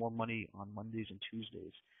made more money on Mondays and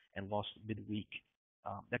Tuesdays and lost midweek,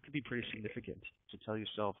 that could be pretty significant to tell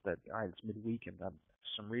yourself that, all right, it's midweek and for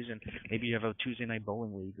some reason, maybe you have a Tuesday night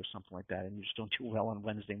bowling league or something like that and you just don't do well on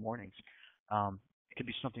Wednesday mornings. It could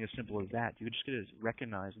be something as simple as that. You just get to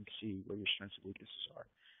recognize and see where your strengths and weaknesses are.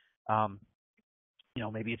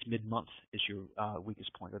 Maybe it's mid-month is your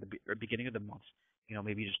weakest point, or or beginning of the month.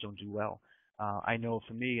 Maybe you just don't do well. I know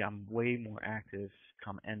for me, I'm way more active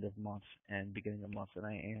come end of month and beginning of month than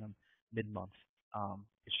I am mid-month.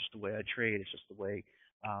 It's just the way I trade. It's just the way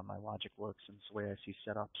my logic works, and it's the way I see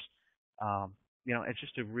setups. It's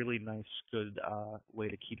just a really nice, good way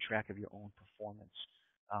to keep track of your own performance.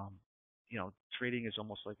 Um, Trading is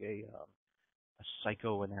almost like a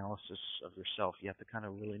psychoanalysis of yourself. You have to kind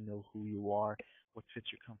of really know who you are, what fits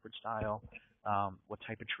your comfort style, what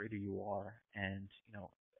type of trader you are, and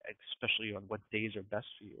especially on what days are best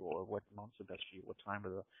for you, or what months are best for you, what time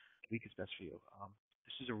of the week is best for you.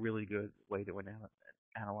 This is a really good way to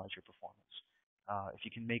analyze your performance. If you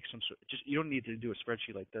can make some sort, just you don't need to do a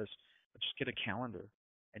spreadsheet like this, but just get a calendar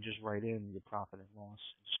and just write in your profit and loss.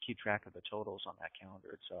 Just keep track of the totals on that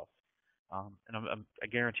calendar itself. I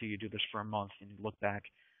guarantee you do this for a month and you look back.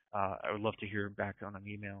 I would love to hear back on an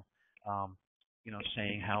email,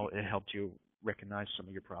 saying how it helped you recognize some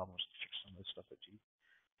of your problems, fix some of the stuff that you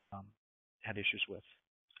um, had issues with.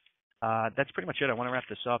 That's pretty much it. I want to wrap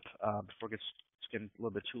this up before it's getting a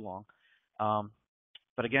little bit too long.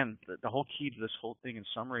 But again, the whole key to this whole thing in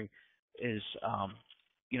summary is,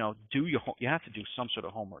 you have to do some sort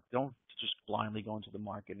of homework. Don't just blindly go into the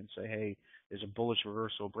market and say, hey, there's a bullish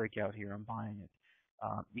reversal breakout here, I'm buying it.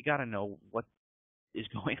 You got to know what is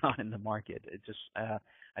going on in the market. It just,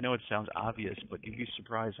 I know it sounds obvious, but you'd be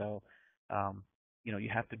surprised how, you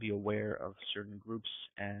have to be aware of certain groups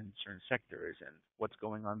and certain sectors and what's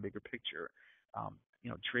going on bigger picture.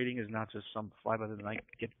 Trading is not just some fly by the night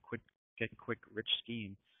get quick rich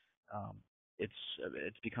scheme. Um, it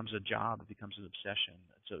becomes a job. It becomes an obsession.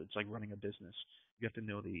 So it's like running a business. You have to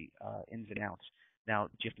know the ins and outs. Now,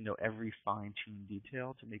 do you have to know every fine-tuned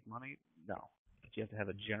detail to make money? No. But you have to have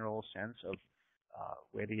a general sense of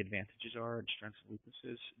where the advantages are and strengths and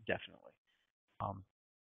weaknesses? Definitely. Um,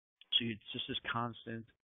 so it's just this constant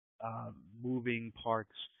moving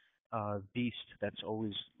parts beast that's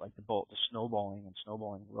always like the snowballing and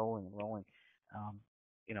snowballing, rolling and rolling. Um,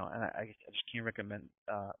 and I just can't recommend,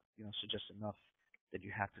 suggest enough that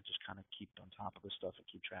you have to just kind of keep on top of this stuff and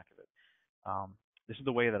keep track of it. This is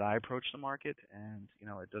the way that I approach the market, and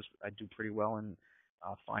I do pretty well in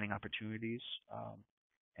finding opportunities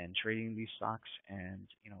and trading these stocks, and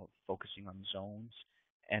focusing on zones,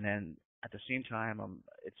 and then at the same time,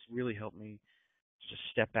 it's really helped me to just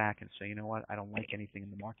step back and say, you know what, I don't like anything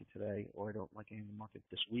in the market today, or I don't like anything in the market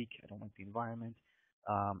this week. I don't like the environment,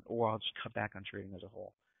 or I'll just cut back on trading as a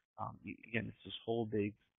whole. Again, it's this whole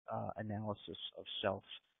big analysis of self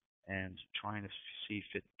and trying to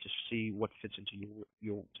see what fits into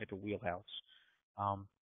your type of wheelhouse. So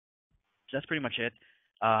that's pretty much it.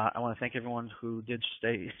 I want to thank everyone who did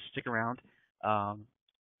stick around. I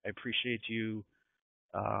appreciate you.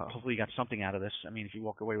 Hopefully you got something out of this. I mean, if you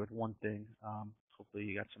walk away with one thing, hopefully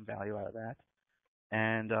you got some value out of that.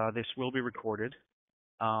 And this will be recorded.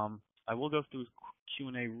 I will go through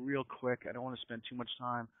Q&A real quick. I don't want to spend too much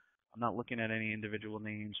time. I'm not looking at any individual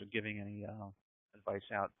names or giving any advice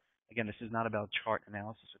out. Again, this is not about chart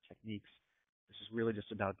analysis or techniques. This is really just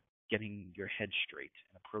about getting your head straight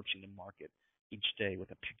and approaching the market each day with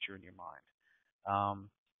a picture in your mind.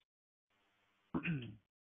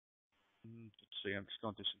 Let's see, I'm just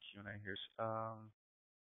going through some Q&A here.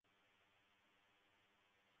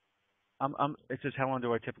 It says, how long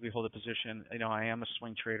do I typically hold a position? I am a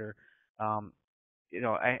swing trader.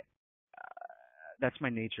 I that's my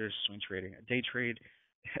nature is swing trading. A day trade,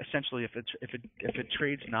 essentially, if it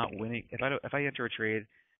trades not winning, if I enter a trade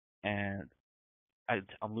and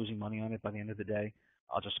I'm losing money on it by the end of the day,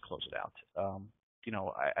 I'll just close it out.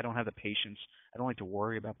 I don't have the patience. I don't like to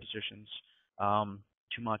worry about positions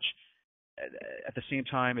too much. At the same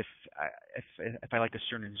time, if I like a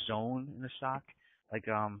certain zone in the stock, like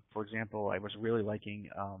for example, I was really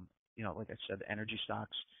liking like I said, the energy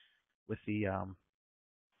stocks with the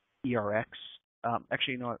ERX.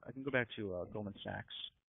 Actually, I can go back to Goldman Sachs.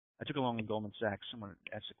 I took a long in Goldman Sachs. Someone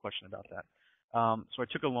asked a question about that. So I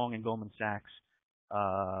took a long in Goldman Sachs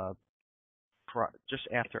just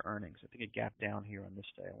after earnings. I think it gapped down here on this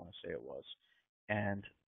day, I want to say it was. And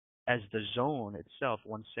as the zone itself,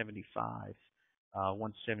 175,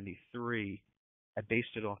 173, I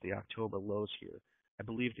based it off the October lows here. I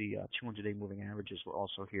believe the 200-day moving averages were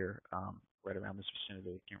also here, right around this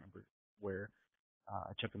vicinity. I can't remember where.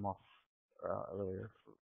 I took them off earlier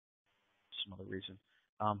for some other reason.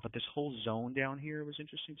 But this whole zone down here was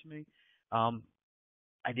interesting to me. Um,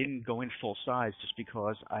 I didn't go in full size just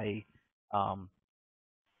because the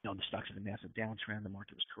stock's in a massive downtrend. The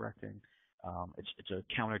market was correcting. It's a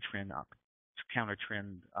counter trend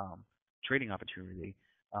trading opportunity.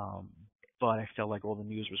 Um, but I felt like all the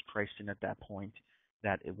news was priced in at that point,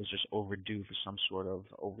 that it was just overdue for some sort of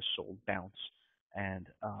oversold bounce. And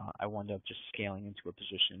I wound up just scaling into a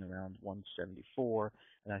position around 174,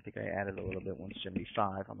 and I think I added a little bit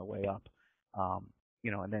 175 on the way up.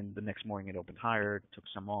 And then the next morning it opened higher, took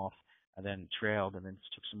some off, and then trailed, and then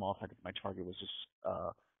took some off. I think my target was just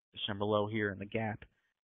December low here in the gap.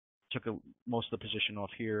 Took most of the position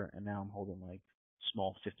off here, and now I'm holding like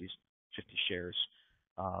small 50 shares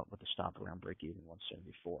with the stop around break even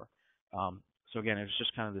 174. So again, it was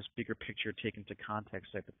just kind of this bigger picture taken to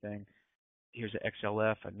context type of thing. Here's the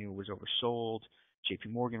XLF. I knew it was oversold.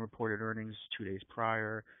 JP Morgan reported earnings 2 days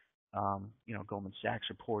prior. Goldman Sachs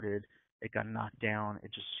reported. It got knocked down.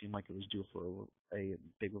 It just seemed like it was due for a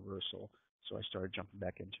big reversal. So I started jumping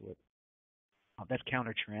back into it. That's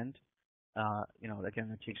counter trend.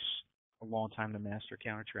 Again, it takes a long time to master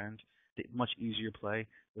counter trend. Much easier play,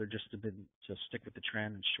 where just to stick with the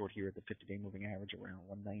trend and short here at the 50-day moving average around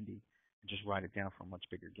 190 and just ride it down for a much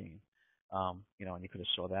bigger gain. And you could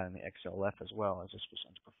have saw that in the XLF as well, as this was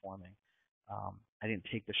underperforming. I didn't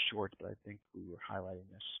take the short, but I think we were highlighting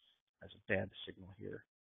this as a bad signal here,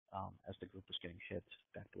 as the group was getting hit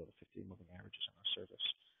back below the 50-day moving averages on our service.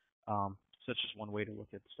 So that's just one way to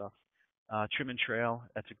look at stuff. Trim and trail,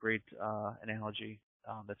 that's a great analogy.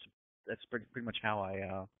 That's pretty much how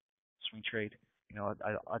I swing trade.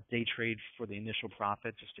 I day trade for the initial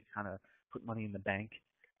profit just to kind of put money in the bank.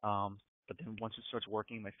 But then once it starts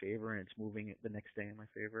working in my favor and it's moving the next day in my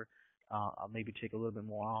favor, I'll maybe take a little bit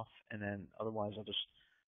more off, and then otherwise I'll just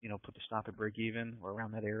put the stop at break even or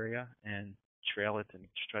around that area and trail it and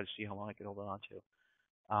just try to see how long I can hold on to.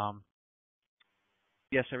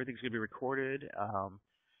 Yes, everything's going to be recorded.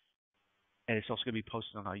 And it's also going to be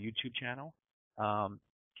posted on our YouTube channel. Can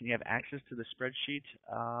you have access to the spreadsheet?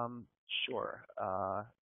 Sure.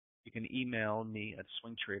 You can email me at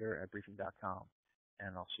swingtrader@briefing.com,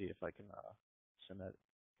 and I'll see if I can send that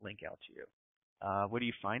link out to you. Where do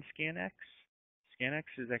you find ScanX? ScanX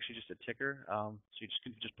is actually just a ticker, so you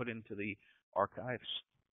can just put it into the archives,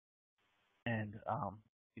 and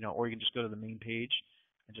or you can just go to the main page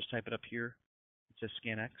and just type it up here. It says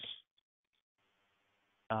ScanX.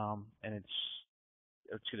 And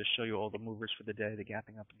it's going to show you all the movers for the day, the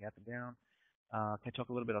gapping up and gapping down. Can I talk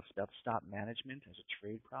a little bit about stop management as a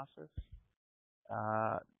trade process?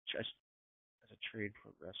 Just as a trade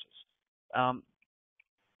progresses.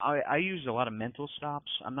 I use a lot of mental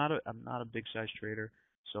stops. I'm not a big size trader,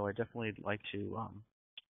 so I definitely like to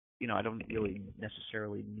I don't really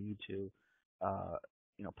necessarily need to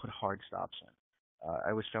put hard stops in. I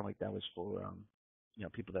always found like that was for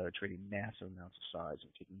people that are trading massive amounts of size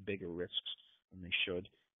and taking bigger risks than they should.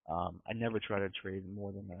 I never try to trade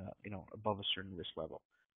more than above a certain risk level.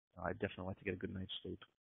 I definitely like to get a good night's sleep.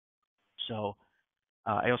 So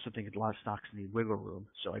I also think a lot of stocks need wiggle room,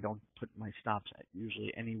 so I don't put my stops at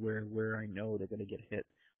usually anywhere where I know they're going to get hit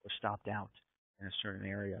or stopped out in a certain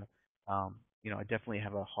area. I definitely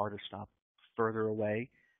have a harder stop further away,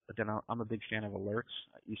 but then I'm a big fan of alerts.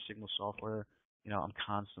 I use Signal software. I'm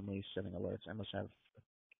constantly setting alerts. I must have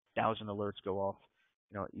 1,000 alerts go off,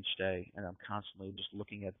 each day, and I'm constantly just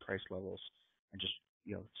looking at price levels and just,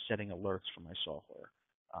 setting alerts for my software,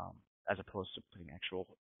 as opposed to putting actual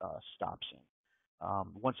stops in.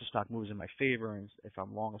 Once the stock moves in my favor, and if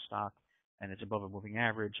I'm long a stock and it's above a moving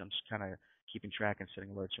average, I'm just kind of keeping track and setting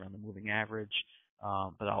alerts around the moving average.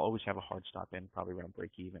 But I'll always have a hard stop in, probably around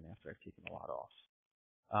break even after I've taken a lot off.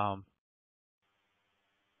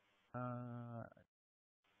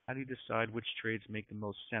 How do you decide which trades make the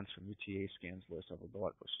most sense from your TA scans list,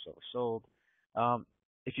 overbought versus oversold?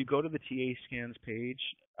 If you go to the TA scans page,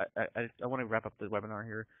 I want to wrap up the webinar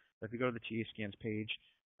here. But if you go to the TA scans page,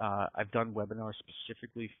 I've done webinars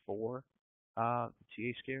specifically for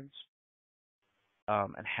TA scans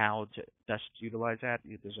and how to best utilize that.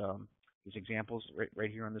 There's examples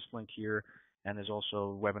right here on this link here, and there's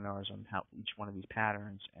also webinars on how each one of these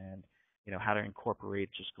patterns and how to incorporate,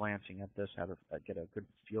 just glancing at this, how to get a good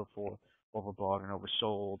feel for overbought and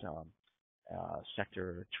oversold,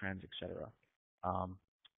 sector trends, etc.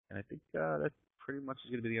 And I think that pretty much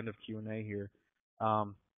is going to be the end of Q&A here.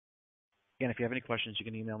 Again, if you have any questions, you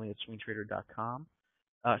can email me at swingtrader.com,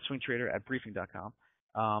 swingtrader@briefing.com.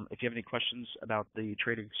 If you have any questions about the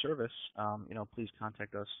trading service, please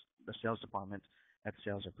contact us, the sales department, at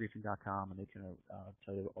sales@briefing.com, and they can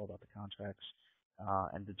tell you all about the contracts,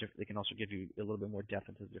 and they can also give you a little bit more depth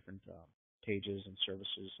into the different pages and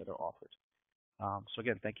services that are offered. So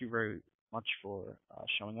again, thank you very much for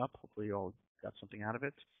showing up. Hopefully you all got something out of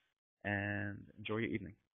it, and enjoy your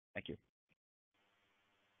evening. Thank you.